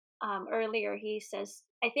earlier he says,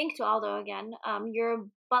 I think to Aldo again, you're a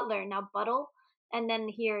butler, now buttle. And then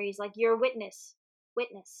here he's like, you're a witness.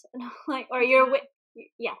 Witness. And I'm like, or you're a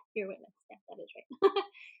yeah, you're a witness. Yeah, that is right.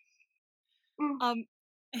 Mm. Um,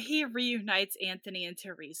 he reunites Anthony and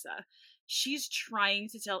Teresa. She's trying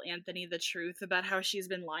to tell Anthony the truth about how she's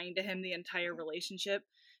been lying to him the entire relationship,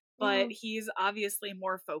 but Mm. he's obviously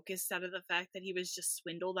more focused out of the fact that he was just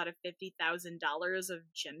swindled out of $50,000 of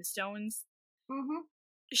gemstones. Mm-hmm.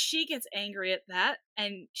 She gets angry at that,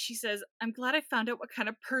 and she says, I'm glad I found out what kind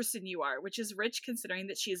of person you are, which is rich considering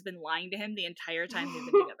that she's been lying to him the entire time they've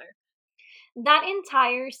been together. That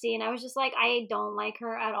entire scene, I was just like, I don't like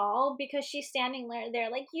her at all because she's standing there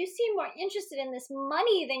like, you seem more interested in this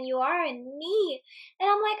money than you are in me. And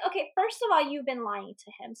I'm like, okay, first of all, you've been lying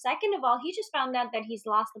to him. Second of all, he just found out that he's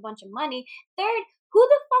lost a bunch of money. Third, who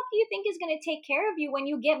the fuck do you think is going to take care of you when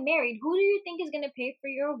you get married? Who do you think is going to pay for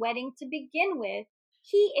your wedding to begin with?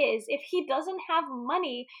 He is. If he doesn't have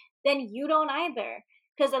money, then you don't either.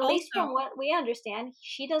 Because at least Also, from what we understand,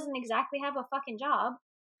 she doesn't exactly have a fucking job.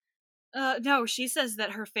 no, she says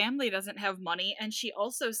that her family doesn't have money, and she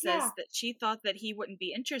also Yeah. says that she thought that he wouldn't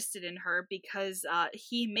be interested in her because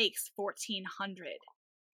he makes $1,400.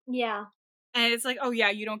 Yeah. And it's like, oh yeah,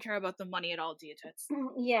 you don't care about the money at all, do you, Toots?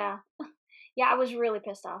 Yeah. Yeah, I was really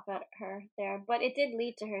pissed off at her there, but it did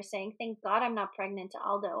lead to her saying, "Thank God I'm not pregnant," to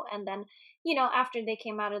Aldo. And then, after they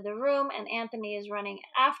came out of the room and Anthony is running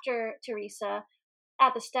after Teresa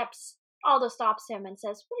at the steps, Aldo stops him and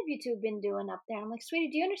says, "What have you two been doing up there?" I'm like,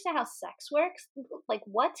 "Sweetie, do you understand how sex works? Like,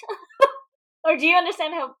 what? Or do you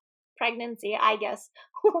understand how pregnancy, I guess,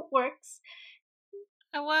 works?"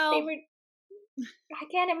 They Well, were I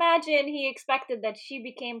can't imagine he expected that she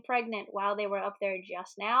became pregnant while they were up there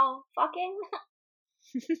just now fucking.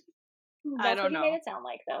 I That's what don't he made know. it sound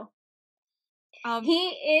like, though. Um,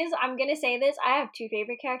 He is, I'm gonna say this, I have two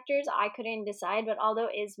favorite characters. I couldn't decide, but Aldo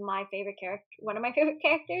is my favorite character, one of my favorite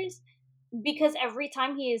characters, because every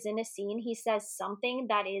time he is in a scene, he says something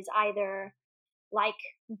that is either like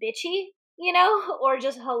bitchy, or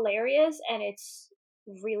just hilarious, and it's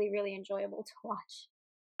really, really enjoyable to watch.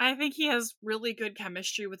 I think he has really good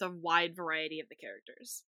chemistry with a wide variety of the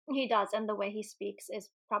characters. He does, and the way he speaks is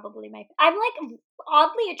probably I'm like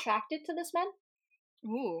oddly attracted to this man.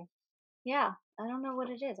 Ooh, Yeah, I don't know what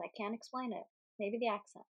it is. I can't explain it. Maybe the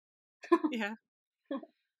accent. yeah.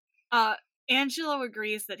 Uh, Angelo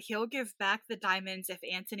agrees that he'll give back the diamonds if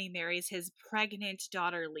Anthony marries his pregnant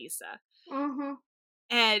daughter, Lisa. Mhm.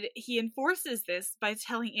 And he enforces this by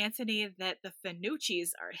telling Anthony that the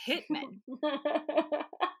Finucci's are hitmen.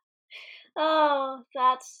 Oh,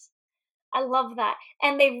 I love that.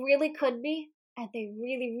 And they really could be. And they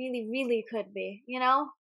really, really, really could be.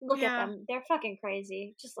 Look at Yeah. them. They're fucking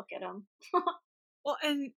crazy. Just look at them. Well,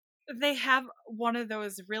 and they have one of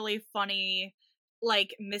those really funny,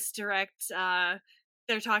 like, misdirect,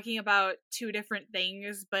 they're talking about two different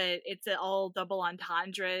things, but it's all double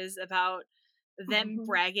entendres about them Mhm.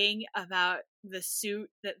 bragging about the suit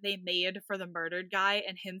that they made for the murdered guy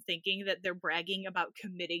and him thinking that they're bragging about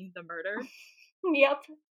committing the murder. Yep.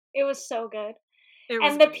 It was so good. It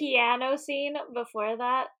was And the great. piano scene before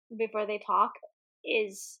that, before they talk,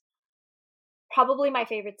 is probably my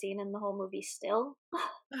favorite scene in the whole movie still.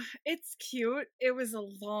 It's cute. It was a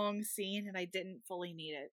long scene and I didn't fully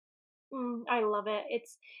need it. I love it.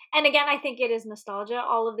 And again, I think it is nostalgia.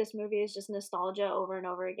 All of this movie is just nostalgia over and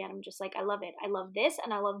over again. I'm just like, I love it. I love this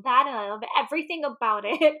and I love that and I love everything about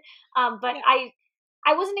it. But Yeah.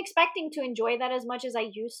 I wasn't expecting to enjoy that as much as I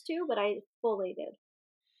used to, but I fully did.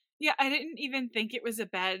 Yeah, I didn't even think it was a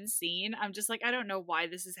bad scene. I'm just like, I don't know why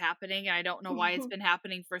this is happening, and I don't know why it's been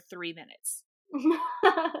happening for 3 minutes. It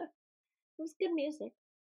was good music.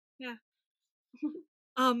 Yeah.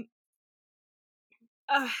 Um,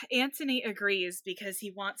 Anthony agrees because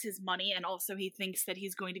he wants his money and also he thinks that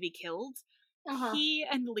he's going to be killed. Uh-huh. He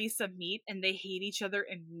and Lisa meet and they hate each other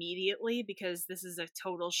immediately because this is a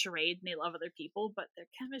total charade and they love other people, but their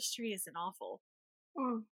chemistry isn't awful.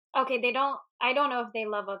 Mm. Okay, I don't know if they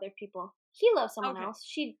love other people. He loves someone Okay. else.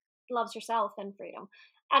 She loves herself and freedom.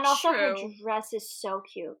 And also her True. dress is so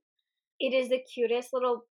cute. It is the cutest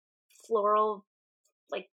little floral,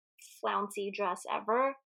 like, flouncy dress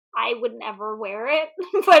ever. I would never wear it,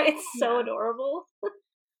 but it's so Yeah. adorable.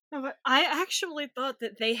 No, but I actually thought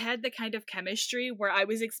that they had the kind of chemistry where I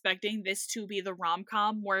was expecting this to be the rom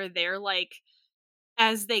com where they're like,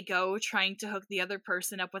 as they go, trying to hook the other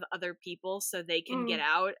person up with other people so they can get Mm,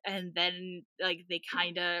 out, and then like they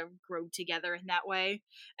kind of grow together in that way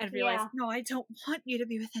and realize, yeah. no, I don't want you to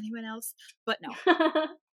be with anyone else. But no,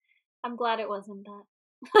 I'm glad it wasn't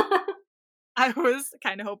that. I was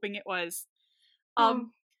kind of hoping it was. Mm.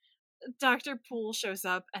 Um, Dr. Poole shows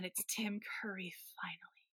up, and it's Tim Curry finally.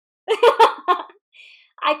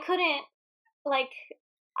 I couldn't, like,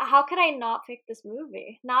 how could I not pick this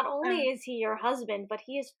movie? Not only Uh, is he your husband, but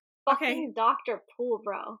he is okay, fucking Dr. Poole,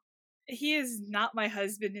 bro. he is not my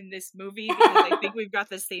husband in this movie because I think we've got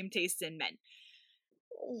the same taste in men.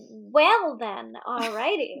 Well then,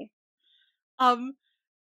 alrighty. Um,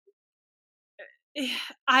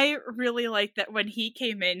 I really like that when he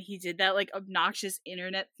came in, he did that like obnoxious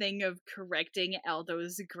internet thing of correcting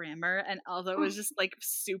Aldo's grammar, and Aldo was just like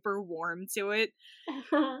super warm to it.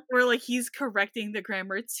 Where like he's correcting the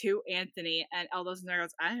grammar to Anthony, and Aldo's in there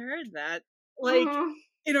goes, "I heard that." Like, Mhm.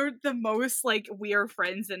 the most like we are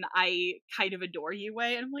friends and I kind of adore you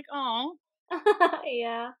way, and I'm like, oh,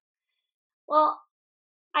 Yeah. Well,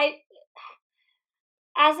 I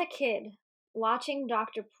as a kid watching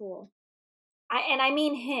Dr. Poole, I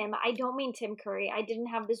mean him. I don't mean Tim Curry. I didn't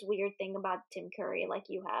have this weird thing about Tim Curry like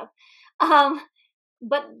you have. Um,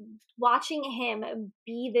 but watching him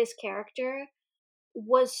be this character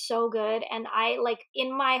was so good, and I, like,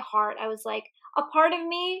 in my heart I was like, a part of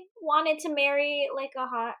me wanted to marry like a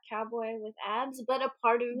hot cowboy with abs, but a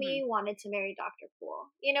part of mhm. me wanted to marry Dr. Poole.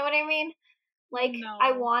 You know what I mean? Like,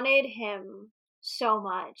 I No. wanted him so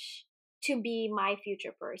much to be my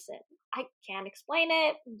future person. I can't explain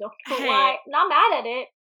it. Don't know Hey, why. Not mad at it.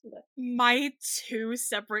 But my two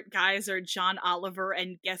separate guys are John Oliver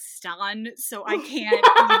and Gaston, so I can't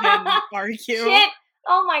even argue. shit.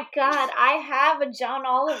 Oh my god. I have a John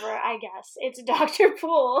Oliver, I guess. It's Dr.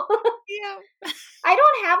 Poole. Yeah. I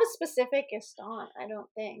don't have a specific Gaston, I don't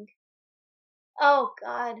think. Oh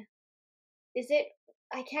god. Is it?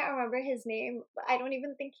 I can't remember his name, but I don't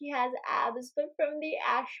even think he has abs, but from the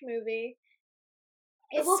Ash movie.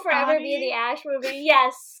 It will forever be the Scotty? Ash movie.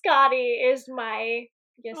 Yes, Scotty is my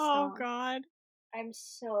Oh Gaston. god. I'm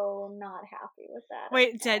so not happy with that at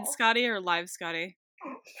Wait, dead all. Scotty or live Scotty?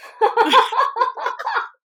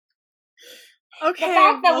 The Okay,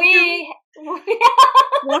 fact that we.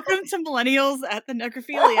 welcome to Millennials at the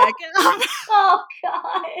Necrophiliac. Oh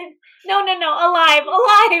god. No, alive,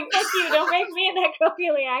 alive. Fuck you, don't make me a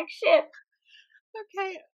necrophiliac. Shit.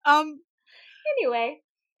 Okay. Anyway,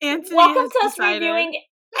 Anthony welcome has to us decided. reviewing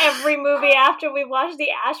every movie after we watch the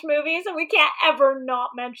Ash movies, and we can't ever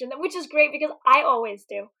not mention them, which is great because I always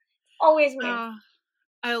do. Always me.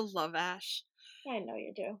 I love Ash. I know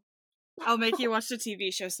you do. I'll make you watch the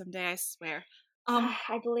TV show someday, I swear.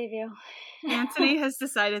 I believe you. Anthony has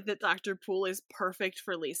decided that Dr. Poole is perfect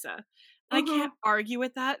for Lisa. And I can't argue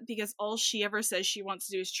with that because all she ever says she wants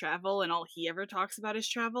to do is travel and all he ever talks about is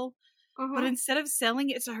travel. But instead of selling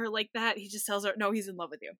it to her like that, he just tells her, no, he's in love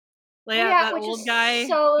with you. Like, yeah, that which old is guy,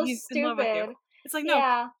 so he's in love with you. stupid. It's like, no,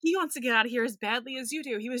 Yeah. he wants to get out of here as badly as you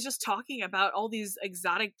do. He was just talking about all these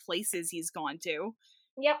exotic places he's gone to.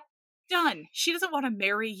 Yep. Done. She doesn't want to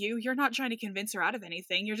marry you. You're not trying to convince her out of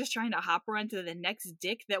anything. You're just trying to hop her onto the next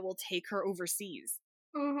dick that will take her overseas.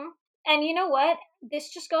 And you know what?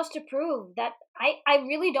 This just goes to prove that I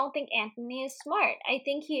really don't think Anthony is smart. I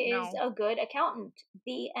think he is a good accountant.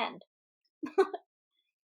 The end.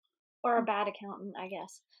 Or a bad accountant, I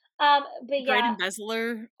guess. But Great yeah.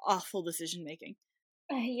 embezzler, awful decision making.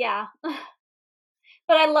 Yeah.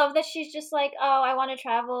 But I love that she's just like, oh, I want to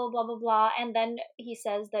travel, blah, blah, blah. And then he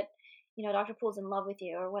says that, you know, Dr. Poole's in love with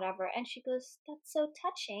you or whatever. And she goes, that's so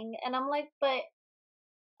touching. And I'm like, but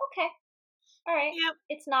okay. All right. Yep.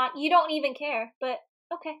 It's not, you don't even care, but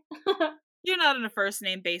okay. You're not on a first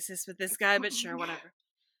name basis with this guy, but sure, whatever.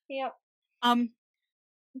 Yep.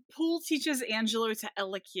 Poole teaches Angelo to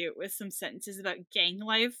elocute with some sentences about gang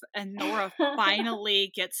life, and Nora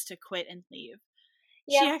finally gets to quit and leave.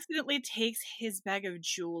 She accidentally takes his bag of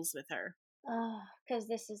jewels with her. Because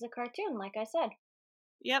this is a cartoon, like I said.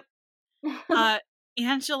 Yep.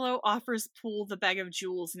 Angelo offers Poole the bag of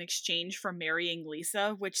jewels in exchange for marrying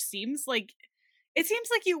Lisa, which seems like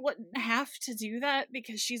you wouldn't have to do that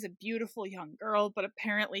because she's a beautiful young girl, but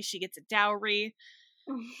apparently she gets a dowry.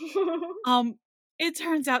 It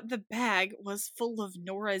turns out the bag was full of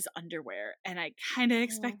Nora's underwear, and I kind of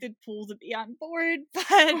expected Poole to be on board,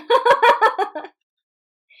 but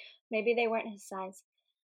maybe they weren't his size.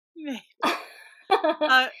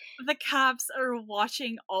 The cops are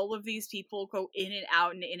watching all of these people go in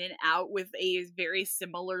and out with a very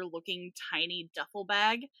similar looking tiny duffel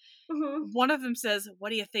bag. One of them says,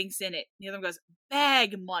 what do you think's in it? The other one goes,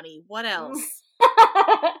 bag money. What else?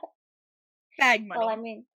 Bag money. Well, I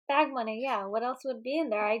mean, bag money, yeah. What else would be in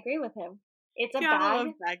there? I agree with him. It's a bag. I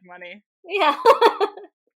love bag money. Yeah.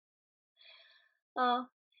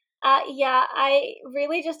 Yeah, I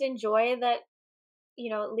really just enjoy that,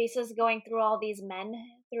 you know, Lisa's going through all these men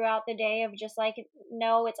throughout the day of just like,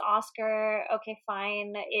 no, it's Oscar. Okay,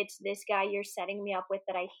 fine. It's this guy you're setting me up with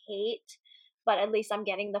that I hate, but at least I'm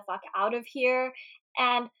getting the fuck out of here.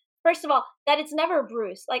 And first of all, that it's never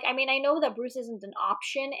Bruce. Like, I mean, I know that Bruce isn't an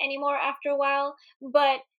option anymore after a while,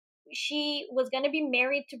 but she was going to be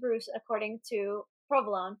married to Bruce according to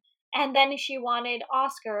Provolone, and then she wanted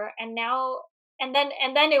Oscar, and now and then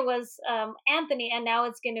it was Anthony, and now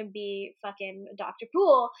it's gonna be fucking Dr.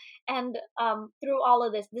 Poole. And through all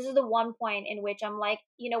of this is the one point in which I'm like,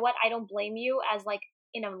 you know what, I don't blame you, as like,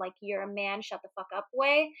 you know, like, you're a man, shut the fuck up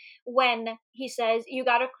way, when he says you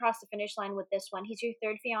gotta cross the finish line with this one. He's your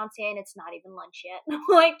third fiance and it's not even lunch yet.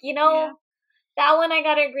 Like, you know, that one I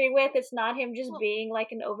gotta agree with. It's not him just being like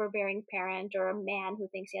an overbearing parent or a man who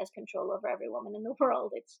thinks he has control over every woman in the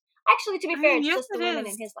world. It's actually, to be fair, it's just the women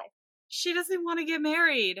in his life. She doesn't want to get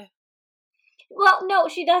married. Well, no,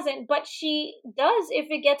 she doesn't, but she does if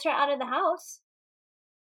it gets her out of the house.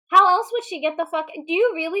 How else would she get the fuck? Do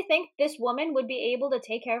you really think this woman would be able to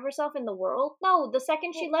take care of herself in the world? No, the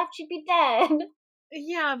second she left, she'd be dead.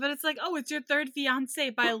 Yeah, but it's like, oh, it's your third fiance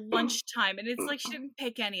by lunchtime, and it's like she didn't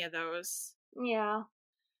pick any of those. Yeah.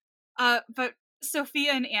 But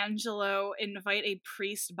Sophia and Angelo invite a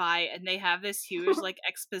priest by, and they have this huge, like,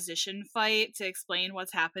 exposition fight to explain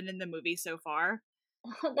what's happened in the movie so far.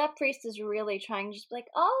 That priest is really trying to just be like,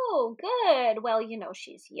 oh, good. Well,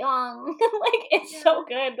 she's young. Like, it's Yeah. so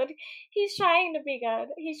good. But he's trying to be good.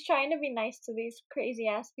 He's trying to be nice to these crazy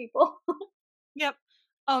ass people. Yep.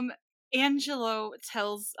 Angelo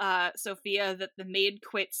tells Sophia that the maid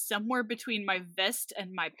quit somewhere between my vest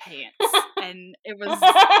and my pants, and it was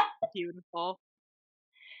beautiful.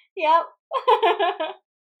 Yep.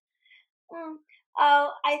 Mm.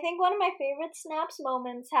 I think one of my favorite Snaps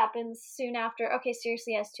moments happens soon after. Okay,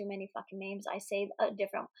 seriously, has too many fucking names. I say a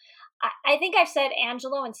different. I think I've said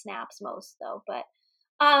Angelo and Snaps most though, but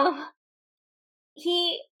um,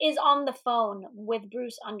 he is on the phone with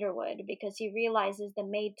Bruce Underwood because he realizes the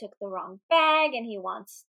maid took the wrong bag and he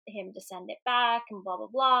wants him to send it back and blah blah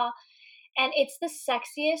blah. And it's the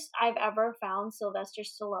sexiest I've ever found Sylvester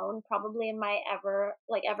Stallone, probably in my ever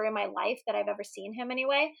in my life that I've ever seen him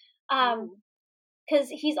anyway. Ooh. Because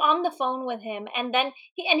he's on the phone with him, and then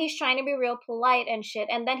he's trying to be real polite and shit,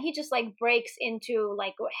 and then he just like breaks into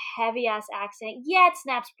like heavy ass accent. Yeah, it's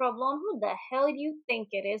Snaps Provolone. Who the hell do you think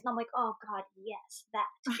it is? And I'm like, oh god, yes,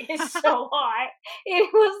 that is so hot. It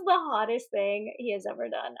was the hottest thing he has ever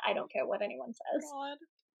done. I don't care what anyone says. God.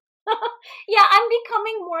 Yeah, I'm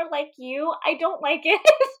becoming more like you. I don't like it.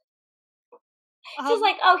 Just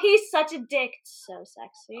like, oh, he's such a dick. So I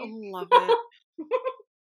sexy. love it.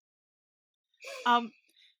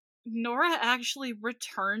 Nora actually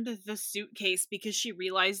returned the suitcase because she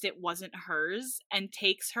realized it wasn't hers and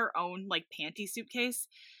takes her own, like, panty suitcase.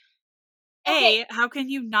 Okay, How can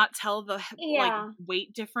you not tell the, like, yeah.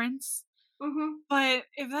 weight difference? Mm-hmm. But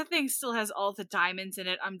if that thing still has all the diamonds in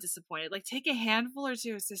it, I'm disappointed. Like, take a handful or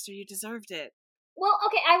two, sister. You deserved it. Well,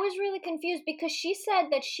 okay, I was really confused because she said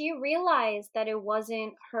that she realized that it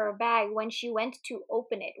wasn't her bag when she went to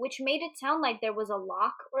open it, which made it sound like there was a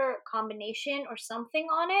lock or combination or something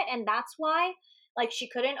on it, and that's why, like, she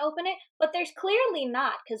couldn't open it. But there's clearly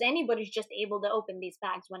not, because anybody's just able to open these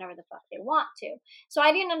bags whenever the fuck they want to. So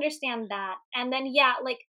I didn't understand that. And then, yeah,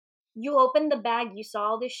 like, you open the bag, you saw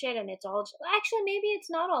all this shit, and it's all just, actually, maybe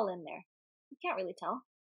it's not all in there. You can't really tell.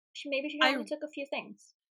 Maybe she I only took a few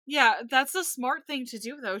things. Yeah, that's a smart thing to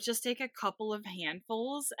do though. Just take a couple of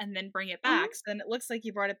handfuls and then bring it Mm-hmm. back. So then it looks like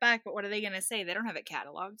you brought it back, but what are they gonna say? They don't have it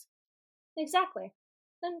cataloged. Exactly.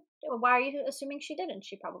 Then why are you assuming she didn't?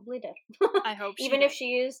 She probably did. I hope she even did. if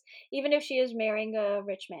she is even if she is marrying a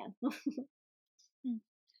rich man. Hmm.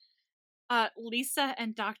 Lisa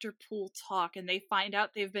and Dr. Poole talk and they find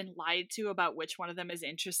out they've been lied to about which one of them is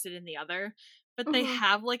interested in the other. But they Mhm.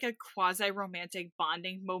 have like a quasi romantic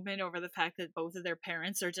bonding moment over the fact that both of their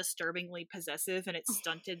parents are disturbingly possessive and it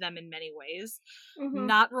stunted them in many ways. Mhm.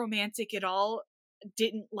 Not romantic at all.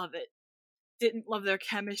 Didn't love it. Didn't love their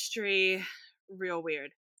chemistry. Real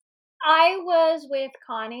weird. I was with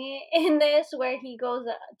Connie in this where he goes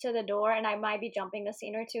to the door, and I might be jumping a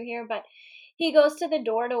scene or two here, but he goes to the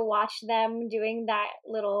door to watch them doing that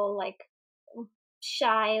little like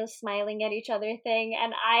shy smiling at each other thing,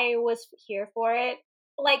 and I was here for it.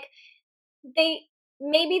 Like, they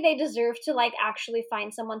maybe they deserve to like actually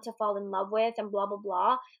find someone to fall in love with and blah blah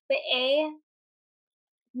blah, but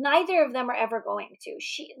neither of them are ever going to.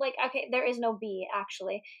 She like, okay, there is no B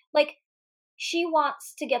actually. Like, she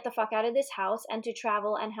wants to get the fuck out of this house and to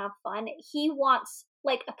travel and have fun. He wants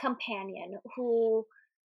like a companion who,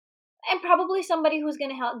 and probably somebody who's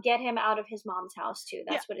going to help get him out of his mom's house too. Yeah,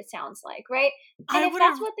 That's what it sounds like, right? And I if would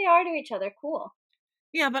that's have. what they are to each other, cool.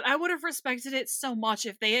 Yeah, but I would have respected it so much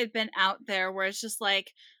if they had been out there where it's just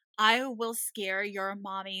like, I will scare your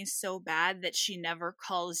mommy so bad that she never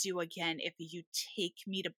calls you again if you take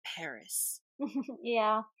me to Paris.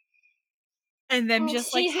 Yeah. And them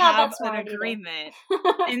just like She's not have that an smart either. agreement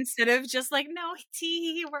instead of just like, no,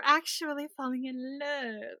 T, we're actually falling in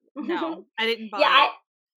love. No, I didn't Yeah, buy it.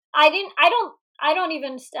 I didn't I don't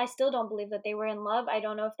even I still don't believe that they were in love. I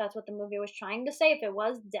don't know if that's what the movie was trying to say. If it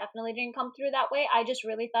was, definitely didn't come through that way. I just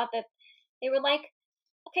really thought that they were like,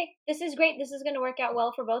 okay, this is great. This is going to work out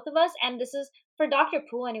well for both of us, and this is for Dr.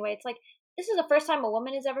 Poole anyway. It's like, this is the first time a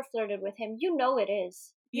woman has ever flirted with him. You know it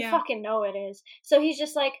is. You Yeah. fucking know it is. So he's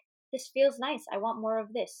just like, this feels nice. I want more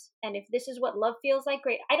of this. And if this is what love feels like,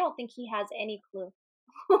 great. I don't think he has any clue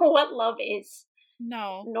what love is,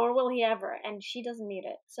 No. nor will he ever, and she doesn't need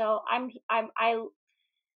it. So I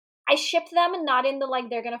ship them, and not in the like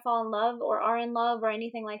they're gonna fall in love or are in love or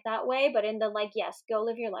anything like that way, but in the like, yes, go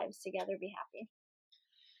live your lives together, be happy.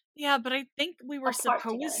 Yeah, but I think we were apart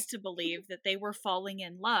together. supposed to believe that they were falling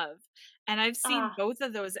in love. And I've seen Ah, both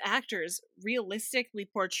of those actors realistically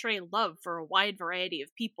portray love for a wide variety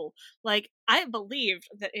of people. Like, I believed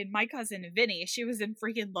that in My Cousin Vinny, she was in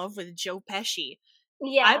freaking love with Joe Pesci. I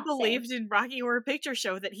yeah, same. believed in Rocky Horror Picture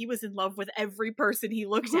Show that he was in love with every person he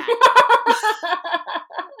looked at.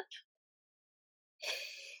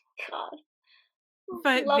 God,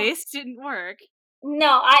 But love. this didn't work.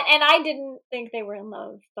 No, I didn't think they were in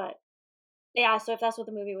love, but yeah. So if that's what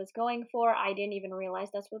the movie was going for, I didn't even realize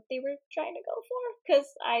that's what they were trying to go for because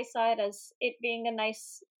I saw it as it being a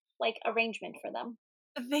nice like arrangement for them.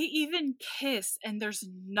 They even kiss, and there's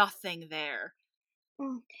nothing there.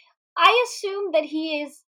 Mm. I assume that he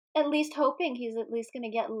is at least hoping he's at least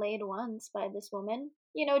gonna get laid once by this woman,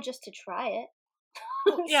 just to try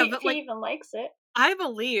Well, it, yeah, see if but he like, even likes it. I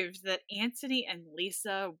believed that Anthony and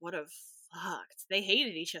Lisa would have fucked. They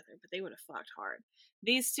hated each other, but they would have fucked hard.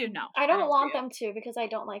 These two, no, I I don't don't see want it. them to because I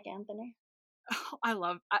don't like Anthony. I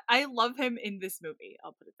love him in this movie.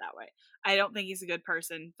 I'll put it that way. I don't think he's a good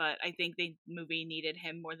person, but I think the movie needed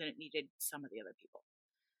him more than it needed some of the other people.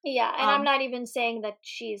 Yeah, and I'm Um, not even saying that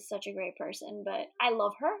she's such a great person, but I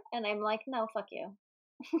love her, and I'm like, no, fuck you.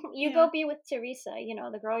 You yeah. go be with Teresa,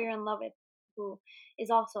 the girl you're in love with, who is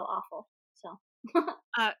also awful. So,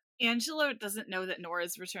 Uh, Angelo doesn't know that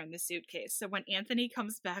Nora's returned the suitcase, so when Anthony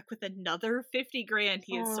comes back with another 50 grand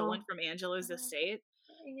he had uh, stolen from Angelo's estate,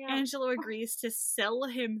 yeah. Angelo agrees to sell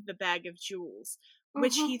him the bag of jewels,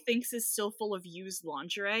 which Hmm. he thinks is still full of used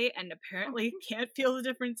lingerie and apparently can't feel the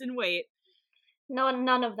difference in weight. No,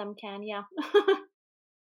 none of them can. Yeah,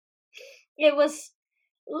 it was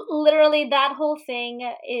literally that whole thing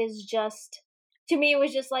is just to me. It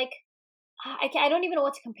was just like I don't even know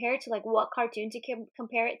what to compare it to, like what cartoon to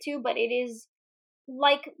compare it to, but it is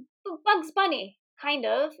like Bugs Bunny, kind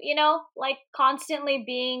of, like constantly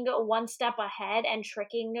being one step ahead and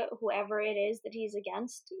tricking whoever it is that he's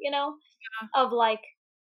against, of like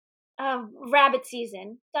rabbit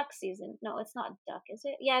season, duck season. No, it's not duck, is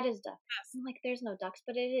it? Yeah, it is duck. Yes. I'm like, there's no ducks,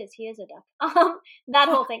 but it is. He is a duck. That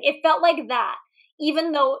whole thing. It felt like that,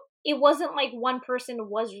 even though it wasn't like one person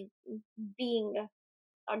was being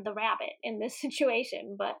the rabbit in this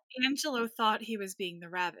situation, but Angelo thought he was being the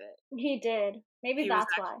rabbit. he did. Maybe He was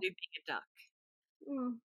that's why. actually being a duck.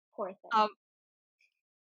 Poor thing. Um,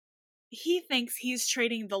 he thinks he's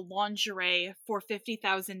trading the lingerie for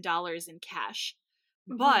 $50,000 in cash,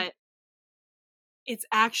 Hmm. but it's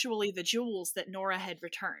actually the jewels that Nora had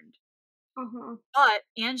returned. Hmm. But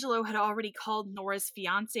Angelo had already called Nora's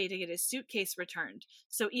fiance to get his suitcase returned.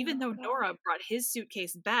 So even Oh though god. Nora brought his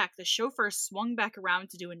suitcase back, the chauffeur swung back around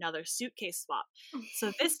to do another suitcase swap.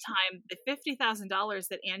 So this time, the $50,000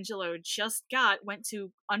 that Angelo just got went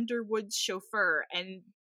to Underwood's chauffeur, and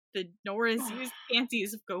the Nora's used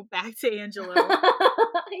panties go back to Angelo.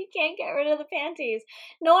 He can't get rid of the panties.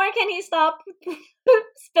 Nor can he stop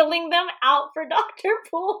spilling them out for Dr.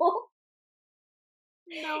 Poole.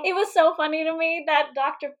 No. It was so funny to me that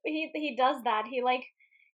Dr. He does that. He like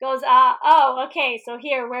goes, oh, okay, so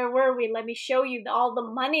here, where were we? Let me show you all the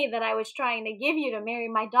money that I was trying to give you to marry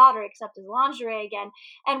my daughter, except as lingerie again.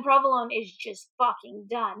 And Provolone is just fucking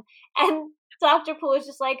done. And Dr. Poole is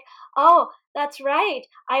just like, oh, that's right.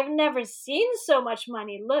 I've never seen so much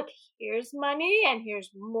money. Look, here's money, and here's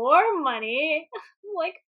more money.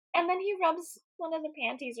 Like, and then he rubs one of the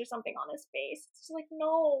panties or something on his face. It's just like,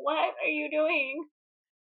 no, what are you doing?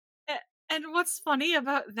 And what's funny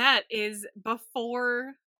about that is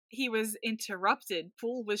before he was interrupted,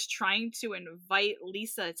 Poole was trying to invite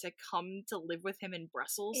Lisa to come to live with him in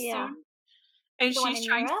Brussels Yeah. soon. And The one she's in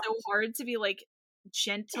trying Europe? so hard to be like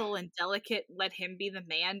gentle and delicate, let him be the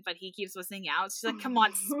man, but he keeps listening out. She's like, come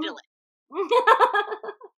on, spill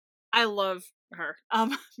it. I love her. I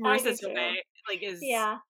do Marissa too. Tomei, like, is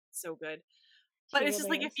Yeah, so good. But she it's just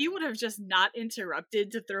really like if is. you would have just not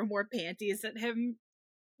interrupted to throw more panties at him,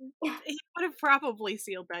 he would have probably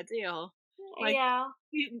sealed that deal. Like, Yeah.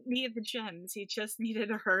 he didn't need the gems. He just needed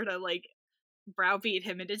her to like browbeat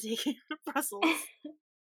him into taking him to Brussels.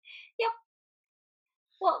 Yep.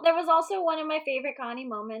 Well, there was also one of my favorite Connie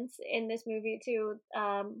moments in this movie too,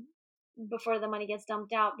 before the money gets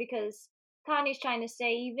dumped out, because Connie's trying to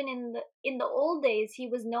say even in the old days he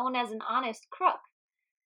was known as an honest crook.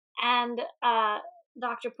 And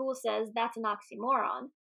Dr. Poole says that's an oxymoron.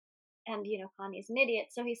 And Kanye's an idiot,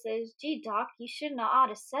 so he says, gee doc, you shouldn't have ought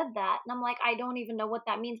to said that. And I'm like, I don't even know what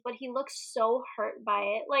that means, but he looks so hurt by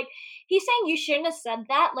it. Like, he's saying you shouldn't have said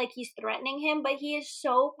that, like he's threatening him, but he is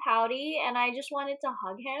so pouty, and I just wanted to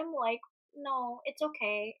hug him. Like, no, it's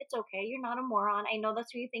okay, you're not a moron. I know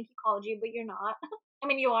that's who you think he called you, but you're not. I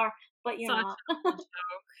mean, you are, but you're Such not. a joke.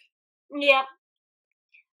 Yep.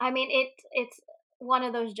 I mean, it's one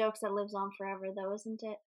of those jokes that lives on forever, though, isn't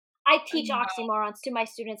it? I I teach oxymorons to my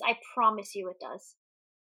students. I promise you, it does.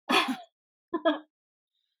 know.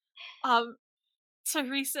 um,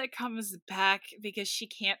 Teresa comes back because she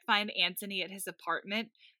can't find Anthony at his apartment,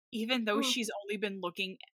 even though Mm. she's only been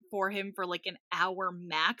looking for him for like an hour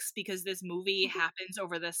max because this movie happens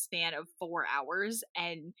over the span of 4 hours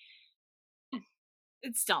and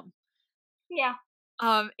it's dumb. Yeah.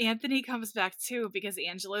 Anthony comes back too because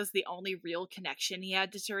Angela's the only real connection he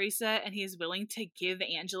had to Teresa, and he's willing to give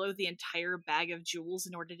Angelo the entire bag of jewels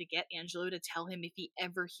in order to get Angelo to tell him if he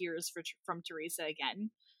ever hears from Teresa again.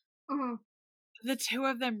 Hmm. The two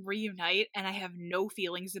of them reunite, and I have no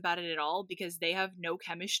feelings about it at all because they have no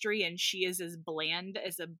chemistry, and she is as bland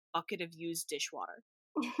as a bucket of used dishwater.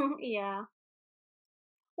 Yeah.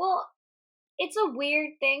 Well, it's a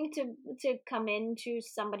weird thing to come into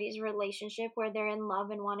somebody's relationship where they're in love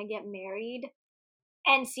and want to get married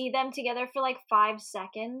and see them together for like 5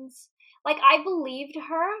 seconds. Like, I believed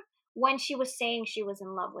her when she was saying she was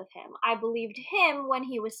in love with him. I believed him when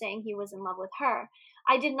he was saying he was in love with her.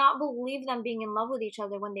 I did not believe them being in love with each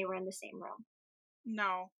other when they were in the same room.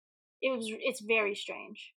 No, It's very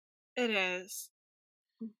strange. it is.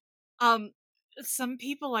 Um, some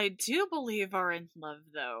people I do believe are in love,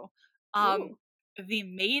 though. Um, Ooh. the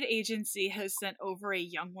maid agency has sent over a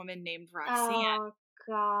young woman named Roxanne, Oh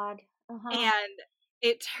god. Uh-huh. and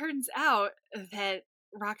it turns out that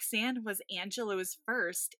Roxanne was Angelo's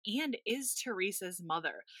first and is Teresa's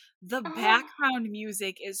mother. The Oh. background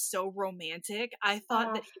music is so romantic. I thought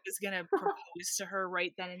Uh. that he was gonna propose to her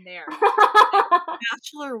right then and there.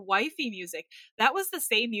 Bachelor wifey music. That was the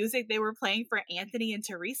same music they were playing for Anthony and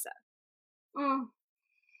Teresa. Mm,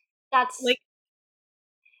 that's Like,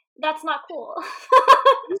 that's not cool.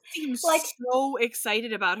 he seems Like, so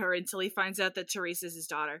excited about her until he finds out that Teresa's his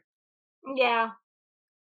daughter. yeah.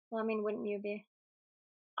 Well, I mean, wouldn't you be?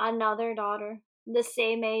 Another daughter, the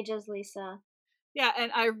same age as Lisa, Yeah,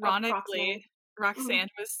 and approximately. ironically, Mhm. Roxanne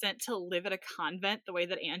was sent to live at a convent the way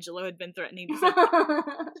that Angelo had been threatening to send Teresa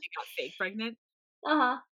when she got fake pregnant.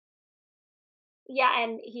 Uh-huh. Yeah,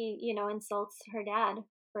 and he, insults her dad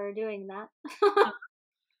for doing that.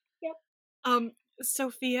 Yep. Um,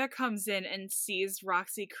 Sophia comes in and sees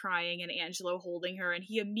Roxy crying and Angelo holding her, and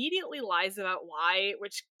he immediately lies about why,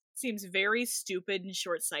 which seems very stupid and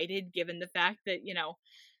short sighted given the fact that,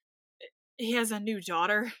 he has a new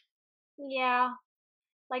daughter. Yeah.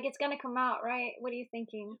 Like, it's gonna come out, right? What are you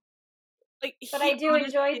thinking? Like, But he I do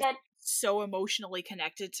enjoy honestly that. so emotionally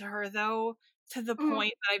connected to her, though, to the Mhm.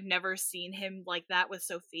 point that I've never seen him like that with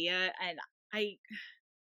Sophia, and I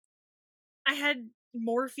I had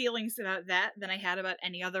more feelings about that than I had about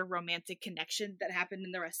any other romantic connection that happened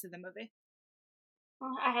in the rest of the movie.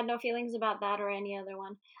 I had no feelings about that or any other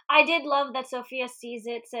one. I did love that Sophia sees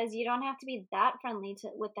it, says you don't have to be that friendly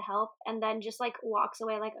with the help, and then just like walks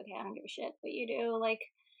away like, okay, I don't give a shit what you do. Like,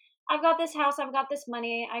 I've got this house, I've got this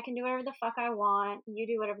money, I can do whatever the fuck I want. You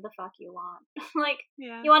do whatever the fuck you want. Like,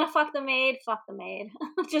 Yeah. you want to fuck the maid? Fuck the maid.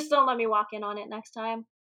 Just don't let me walk in on it next time.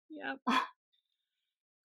 Yep.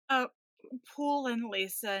 Uh, Poole and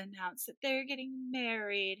Lisa announce that they're getting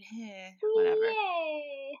married. Whatever.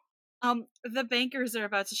 Yay! The bankers are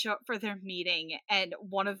about to show up for their meeting, and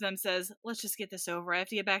one of them says, "Let's just get this over. I have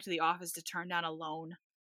to get back to the office to turn down a loan."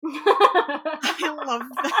 I love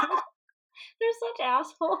them. They're such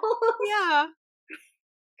assholes. Yeah.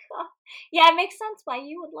 Yeah, it makes sense why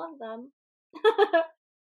you would love them.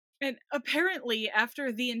 And apparently,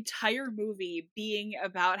 after the entire movie being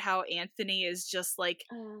about how Anthony is just like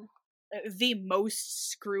uh, the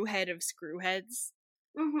most screwhead of screwheads,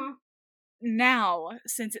 mhm. now,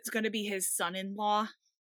 since it's going to be his son in law,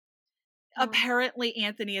 Mm. apparently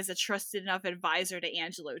Anthony is a trusted enough advisor to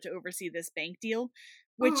Angelo to oversee this bank deal,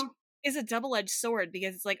 which Mhm. is a double edged sword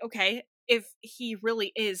because it's like, okay, if he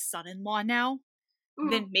really is son in law now,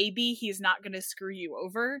 Mhm. then maybe he's not going to screw you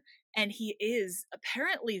over. And he is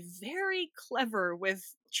apparently very clever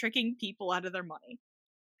with tricking people out of their money.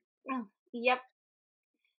 Yep.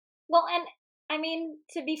 Well, and I mean,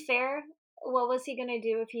 to be fair, what was he gonna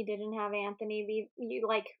do if he didn't have Anthony be you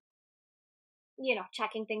like,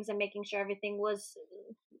 checking things and making sure everything was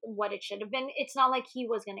what it should have been? It's not like he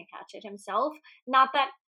was gonna catch it himself. Not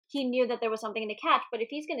that he knew that there was something to catch, but if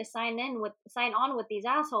he's gonna sign on with these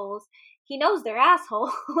assholes, he knows they're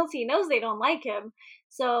assholes. He knows they don't like him.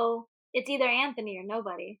 So it's either Anthony or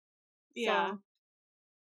nobody. Yeah. So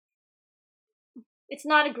it's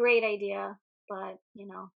not a great idea, but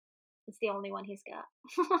It's the only one he's got.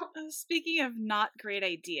 Speaking of not great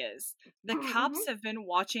ideas, the Mm-hmm. cops have been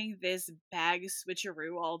watching this bag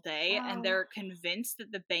switcheroo all day, and Oh. they're convinced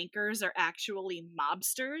that the bankers are actually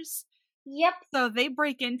mobsters. Yep. So they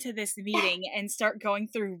break into this meeting and start going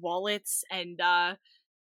through wallets and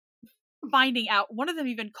finding out. One of them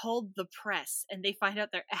even called the press, and they find out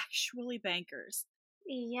they're actually bankers.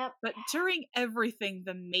 Yep. But during everything,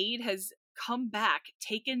 the maid has come back,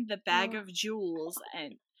 taken the bag Oh. of jewels,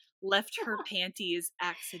 and left her panties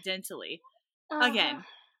accidentally. Uh-huh. Again,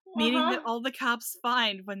 meaning that Uh-huh. all the cops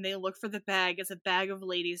find when they look for the bag is a bag of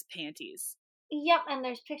ladies' panties. Yep, and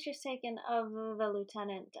there's pictures taken of the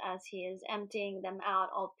lieutenant as he is emptying them out,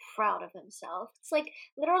 all proud of himself. It's like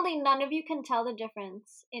literally none of you can tell the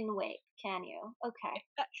difference in weight, can you? Okay,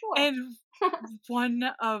 sure. And one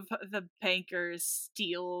of the bankers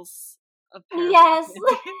steals a pair of Yes.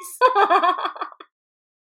 panties.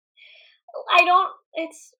 I don't.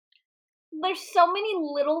 It's there's so many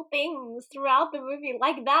little things throughout the movie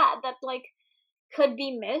like that like could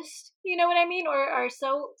be missed. You know what I mean? Or are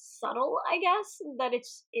so subtle, I guess, that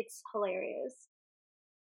it's hilarious.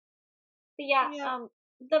 But yeah, Yep.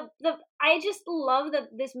 the I just love that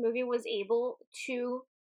this movie was able to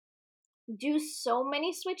do so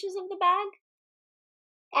many switches of the bag,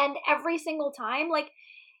 and every single time, like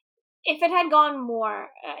if it had gone more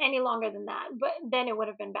any longer than that, but then it would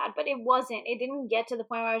have been bad. But it wasn't. It didn't get to the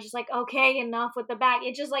point where I was just like, okay, enough with the bag.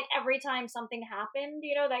 It just like every time something happened,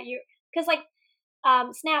 you know, that you because like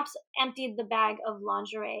Snaps emptied the bag of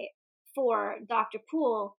lingerie for Dr.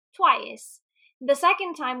 Poole twice. The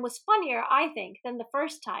second time was funnier, I think, than the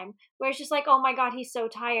first time, where it's just like, oh my god, he's so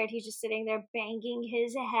tired. He's just sitting there banging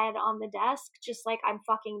his head on the desk, just like, I'm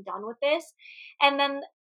fucking done with this. And then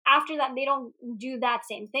after that, they don't do that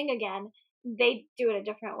same thing again. They do it a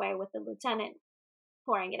different way with the lieutenant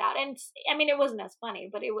pouring it out. And I mean, it wasn't as funny,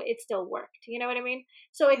 but it still worked. You know what I mean?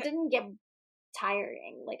 So it didn't get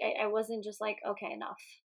tiring. Like I wasn't just like, okay, enough.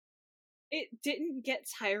 It didn't get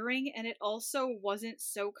tiring, and it also wasn't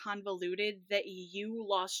so convoluted that you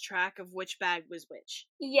lost track of which bag was which.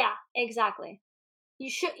 Yeah, exactly.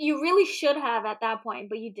 You really should have at that point,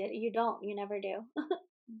 but you don't. You never do.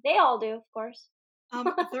 They all do, of course.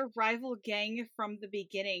 Their rival gang from the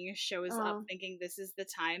beginning shows up uh, thinking this is the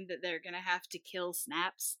time that they're gonna have to kill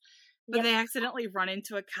Snaps, but yep. they accidentally run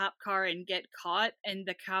into a cop car and get caught, and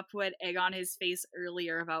the cop who had egg on his face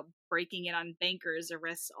earlier about breaking in on bankers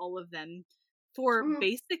arrests all of them for hmm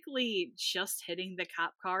basically just hitting the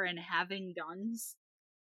cop car and having guns,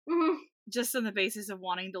 hmm just on the basis of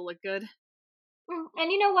wanting to look good.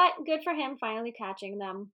 And you know what? Good for him finally catching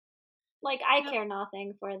them. Like I Yep. care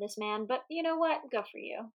nothing for this man, but you know what? Good for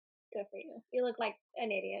you. Good for you. You look like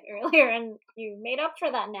an idiot earlier, and you made up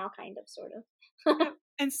for that now, kind of, sort of. Yep.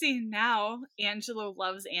 And see, now Angelo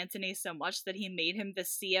loves Anthony so much that he made him the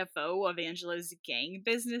CFO of Angelo's gang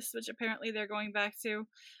business, which apparently they're going back to.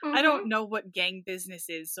 I don't hmm know what gang business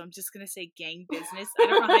is, so I'm just going to say gang business. I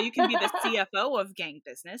don't know how you can be the CFO of gang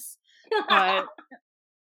business, but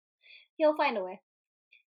He'll find a way.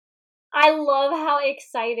 I love how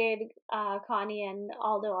excited Connie and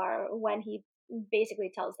Aldo are when he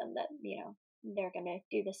basically tells them that, you know, they're going to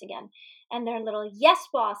do this again. And they're little, yes,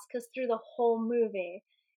 boss, because through the whole movie,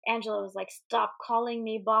 Angela was like, stop calling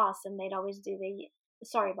me boss. And they'd always do the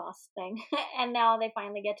sorry, boss thing. And now they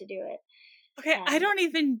finally get to do it. okay, I And don't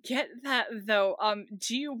even get that though.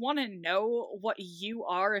 Do you want to know what you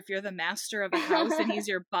are if you're the master of a house and he's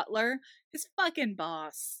your butler? His fucking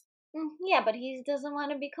boss. yeah, but he doesn't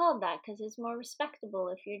want to be called that because it's more respectable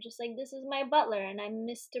if you're just like, this is my butler and I'm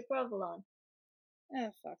Mr. Provolone.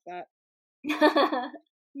 Fuck that.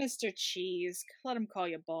 Mr. Cheese. Let him call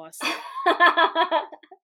you boss.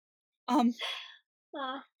 Um,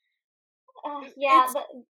 Yeah, it's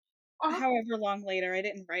however long later. I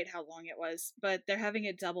didn't write how long it was, but they're having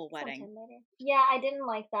a double wedding. sometime later. Yeah, I didn't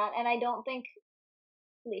like that, and I don't think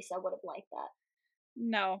Lisa would have liked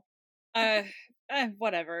No.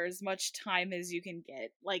 Whatever. As much time as you can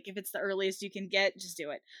get. Like, if it's the earliest you can get, just do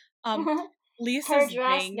it. that. Her Lisa's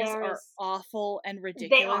dress bangs there are is awful and they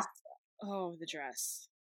ridiculous. are. Oh, the dress.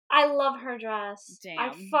 I love her dress. I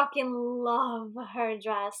Damn. fucking love her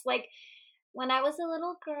dress. Like when I was a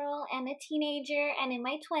little girl and a teenager and in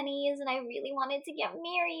my 20s and I really wanted to get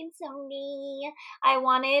married someday, I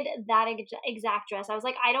wanted that exact dress. I was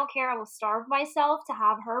like, I don't care. I will starve myself to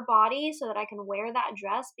have her body so that I can wear that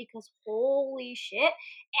dress because holy shit.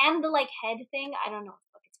 And the like head thing, I don't know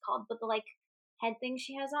what it's called, but the like head thing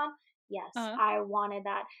she has on. Yes, Uh, I wanted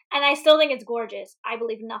that. And I still think it's gorgeous. I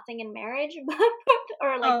believe nothing in marriage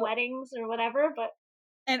or like uh, weddings or whatever, but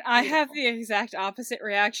And I have Beautiful. the exact opposite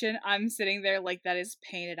reaction. I'm sitting there like that is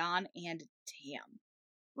painted on, and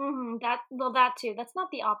damn. That too. That's not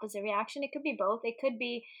the opposite reaction. It could be both. It could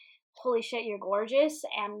be, holy shit, you're gorgeous,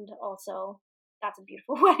 and also, that's a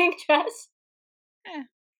beautiful wedding dress. Eh,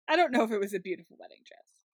 I don't know if it was a beautiful wedding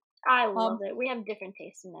dress. I Um, love it. We have different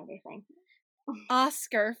tastes in everything.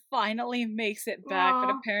 Oscar finally makes it back, but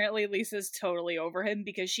Aw. apparently Lisa's totally over him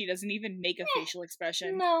because she doesn't even make a Eh, facial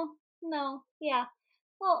expression. no, no, yeah.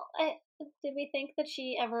 Well, did we think that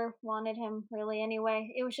she ever wanted him really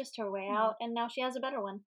anyway? It was just her way No. out, and now she has a better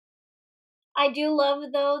one. I do love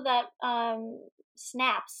though that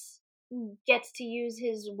Snaps gets to use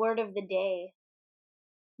his word of the day.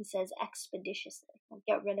 He says expeditiously. Like,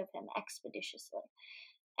 get rid of him expeditiously.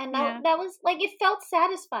 And Yeah. that was like, it felt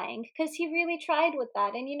satisfying because he really tried with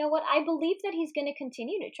that. And you know what? I believe that he's going to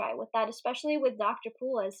continue to try with that, especially with Dr.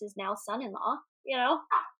 Poole as his now son-in-law, you know?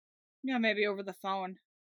 Yeah, maybe over the phone.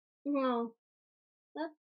 Hmm.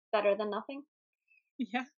 Better than nothing.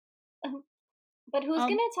 Yeah. But who's Um,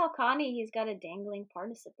 gonna tell Connie he's got a dangling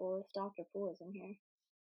participle if Dr. Poole isn't here?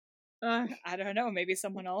 I don't know. Maybe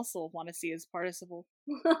someone else will want to see his participle.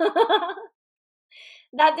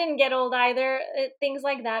 That didn't get old either. Things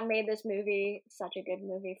like that made this movie such a good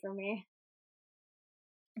movie for me.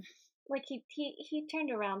 Like he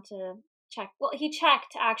turned around to check. Well, he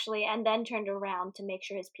checked actually, and then turned around to make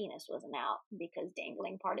sure his penis wasn't out because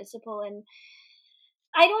dangling participle. And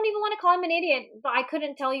I don't even want to call him an idiot, but I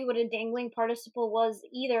couldn't tell you what a dangling participle was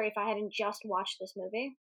either if I hadn't just watched this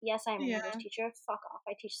movie. Yes, I am an English Yeah. teacher. Fuck off.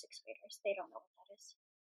 I teach sixth graders. They don't know what that is.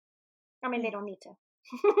 I mean, they Yeah. don't need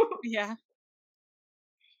to. Yeah.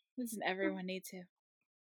 Doesn't everyone need to?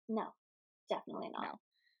 No, definitely not.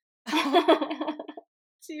 No.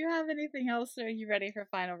 Do you have anything else, or are you ready for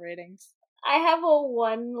final ratings? I have a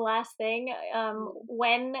one last thing. Ooh.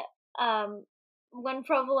 Um, when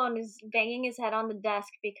Provolone is banging his head on the desk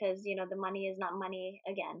because the money is not money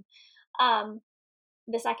again. Um,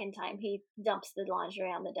 the second time he dumps the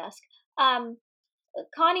lingerie on the desk. Um,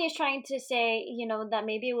 Connie is trying to say, that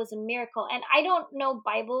maybe it was a miracle. And I don't know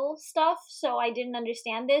Bible stuff, so I didn't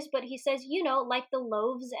understand this, but he says, like the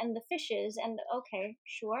loaves and the fishes. And okay,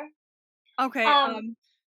 sure. Okay, Um,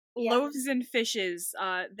 yeah. loaves and fishes.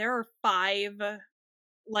 There are 5,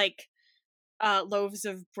 like, loaves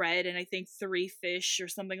of bread and I think 3 fish or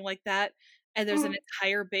something like that. And there's an Mhm.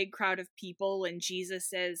 entire big crowd of people, and Jesus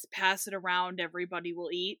says, "Pass it around, everybody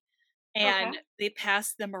will eat." Okay. And they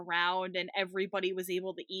passed them around, and everybody was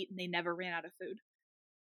able to eat, and they never ran out of food.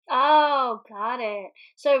 Oh, got it.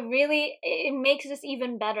 So it makes this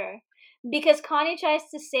even better because Connie tries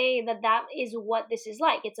to say that that is what this is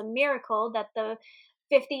like. It's a miracle that the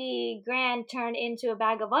 50 grand turned into a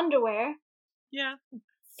bag of underwear. Yeah.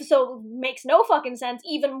 So makes no fucking sense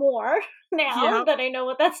even more now Yep. that I know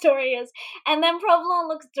what that story is. And then Provolone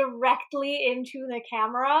looks directly into the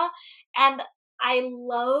camera, and I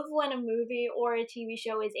love when a movie or a TV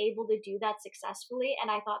show is able to do that successfully, and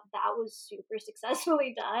I thought that was super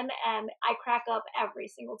successfully done, and I crack up every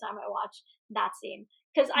single time I watch that scene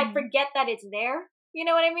because I Mhm. forget that it's there. You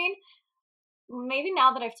know what I mean? Maybe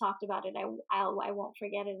now that I've talked about it, I won't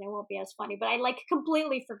forget it and it won't be as funny. But I like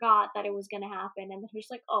completely forgot that it was gonna happen, and then just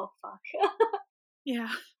like, oh fuck, Yeah.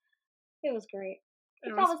 it was great. It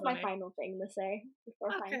But that was was my funny. final thing to say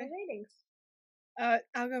before final Okay. ratings.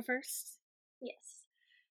 I'll go first. Yes.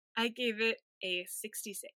 I gave it a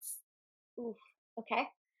 66. Oof. Okay.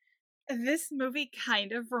 This movie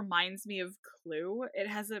kind of reminds me of Clue. It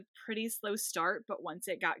has a pretty slow start, but once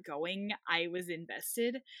it got going, I was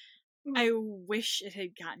invested. Mm. I wish it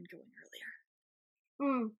had gotten going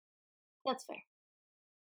earlier. Mm. That's fair.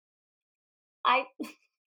 I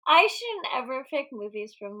I shouldn't ever pick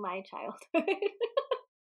movies from my childhood.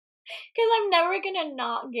 Because I'm never gonna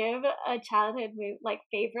not give a childhood movie like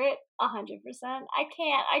favorite 100%. I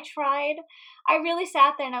can't. I tried. I really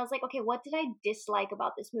sat there and I was like, okay, what did I dislike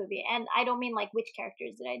about this movie? And I don't mean like which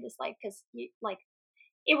characters did I dislike, because like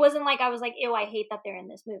it wasn't like I was like, ew, I hate that they're in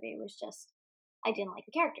this movie. It was just I didn't like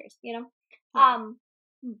the characters. Yeah. Um,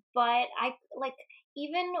 but I like,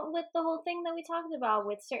 even with the whole thing that we talked about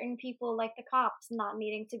with certain people like the cops not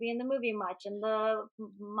needing to be in the movie much and the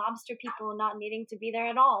mobster people not needing to be there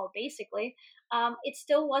at all, basically, it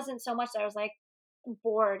still wasn't so much that I was like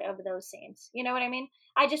bored of those scenes. You know what I mean?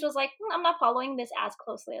 I just was like, I'm not following this as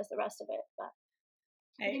closely as the rest of it.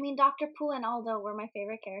 But I I mean, Dr. Pooh and Aldo were my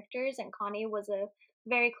favorite characters, and Connie was a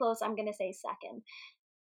very close, I'm gonna say second,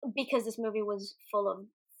 because this movie was full of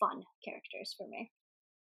fun characters for me.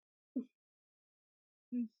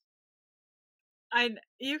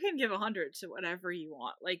 You can give 100 to whatever you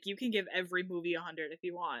want. Like, you can give every movie 100 if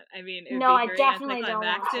you want. I mean, it would No, be I very definitely don't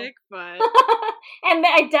want to. anticlimactic, but And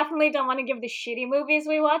I definitely don't want to give the shitty movies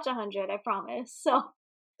we watch 100, I promise. So,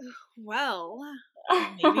 well,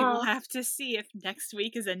 maybe we'll have to see if next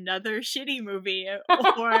week is another shitty movie,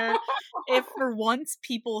 or if for once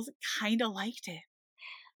people kind of liked it.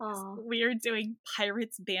 oh. We're doing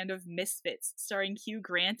Pirates Band of Misfits, starring Hugh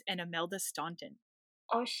Grant and Imelda Staunton.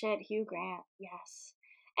 Oh shit, Hugh Grant, yes.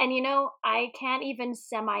 And you know, I can't even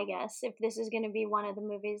semi guess if this is going to be one of the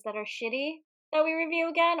movies that are shitty that we review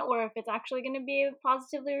again, or if it's actually going to be a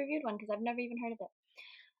positively reviewed one, because I've never even heard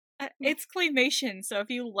of It's claymation, so if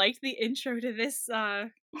you liked the intro to this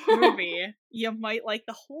movie, you might like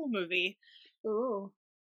the whole movie. it. Ooh,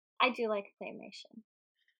 I do like claymation.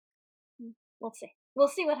 We'll see. We'll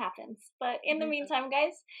see what happens. But in the meantime,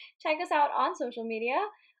 guys, check us out on social media.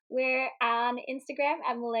 We're on Instagram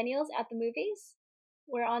at Millennials at the Movies.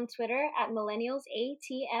 We're on Twitter at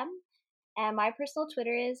MillennialsATM. And my personal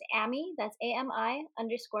Twitter is Ami, that's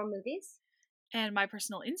AMI_movies. And my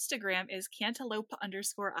personal Instagram is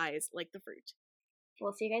cantaloupe_eyes, like the fruit.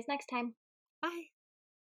 We'll see you guys next time. Bye.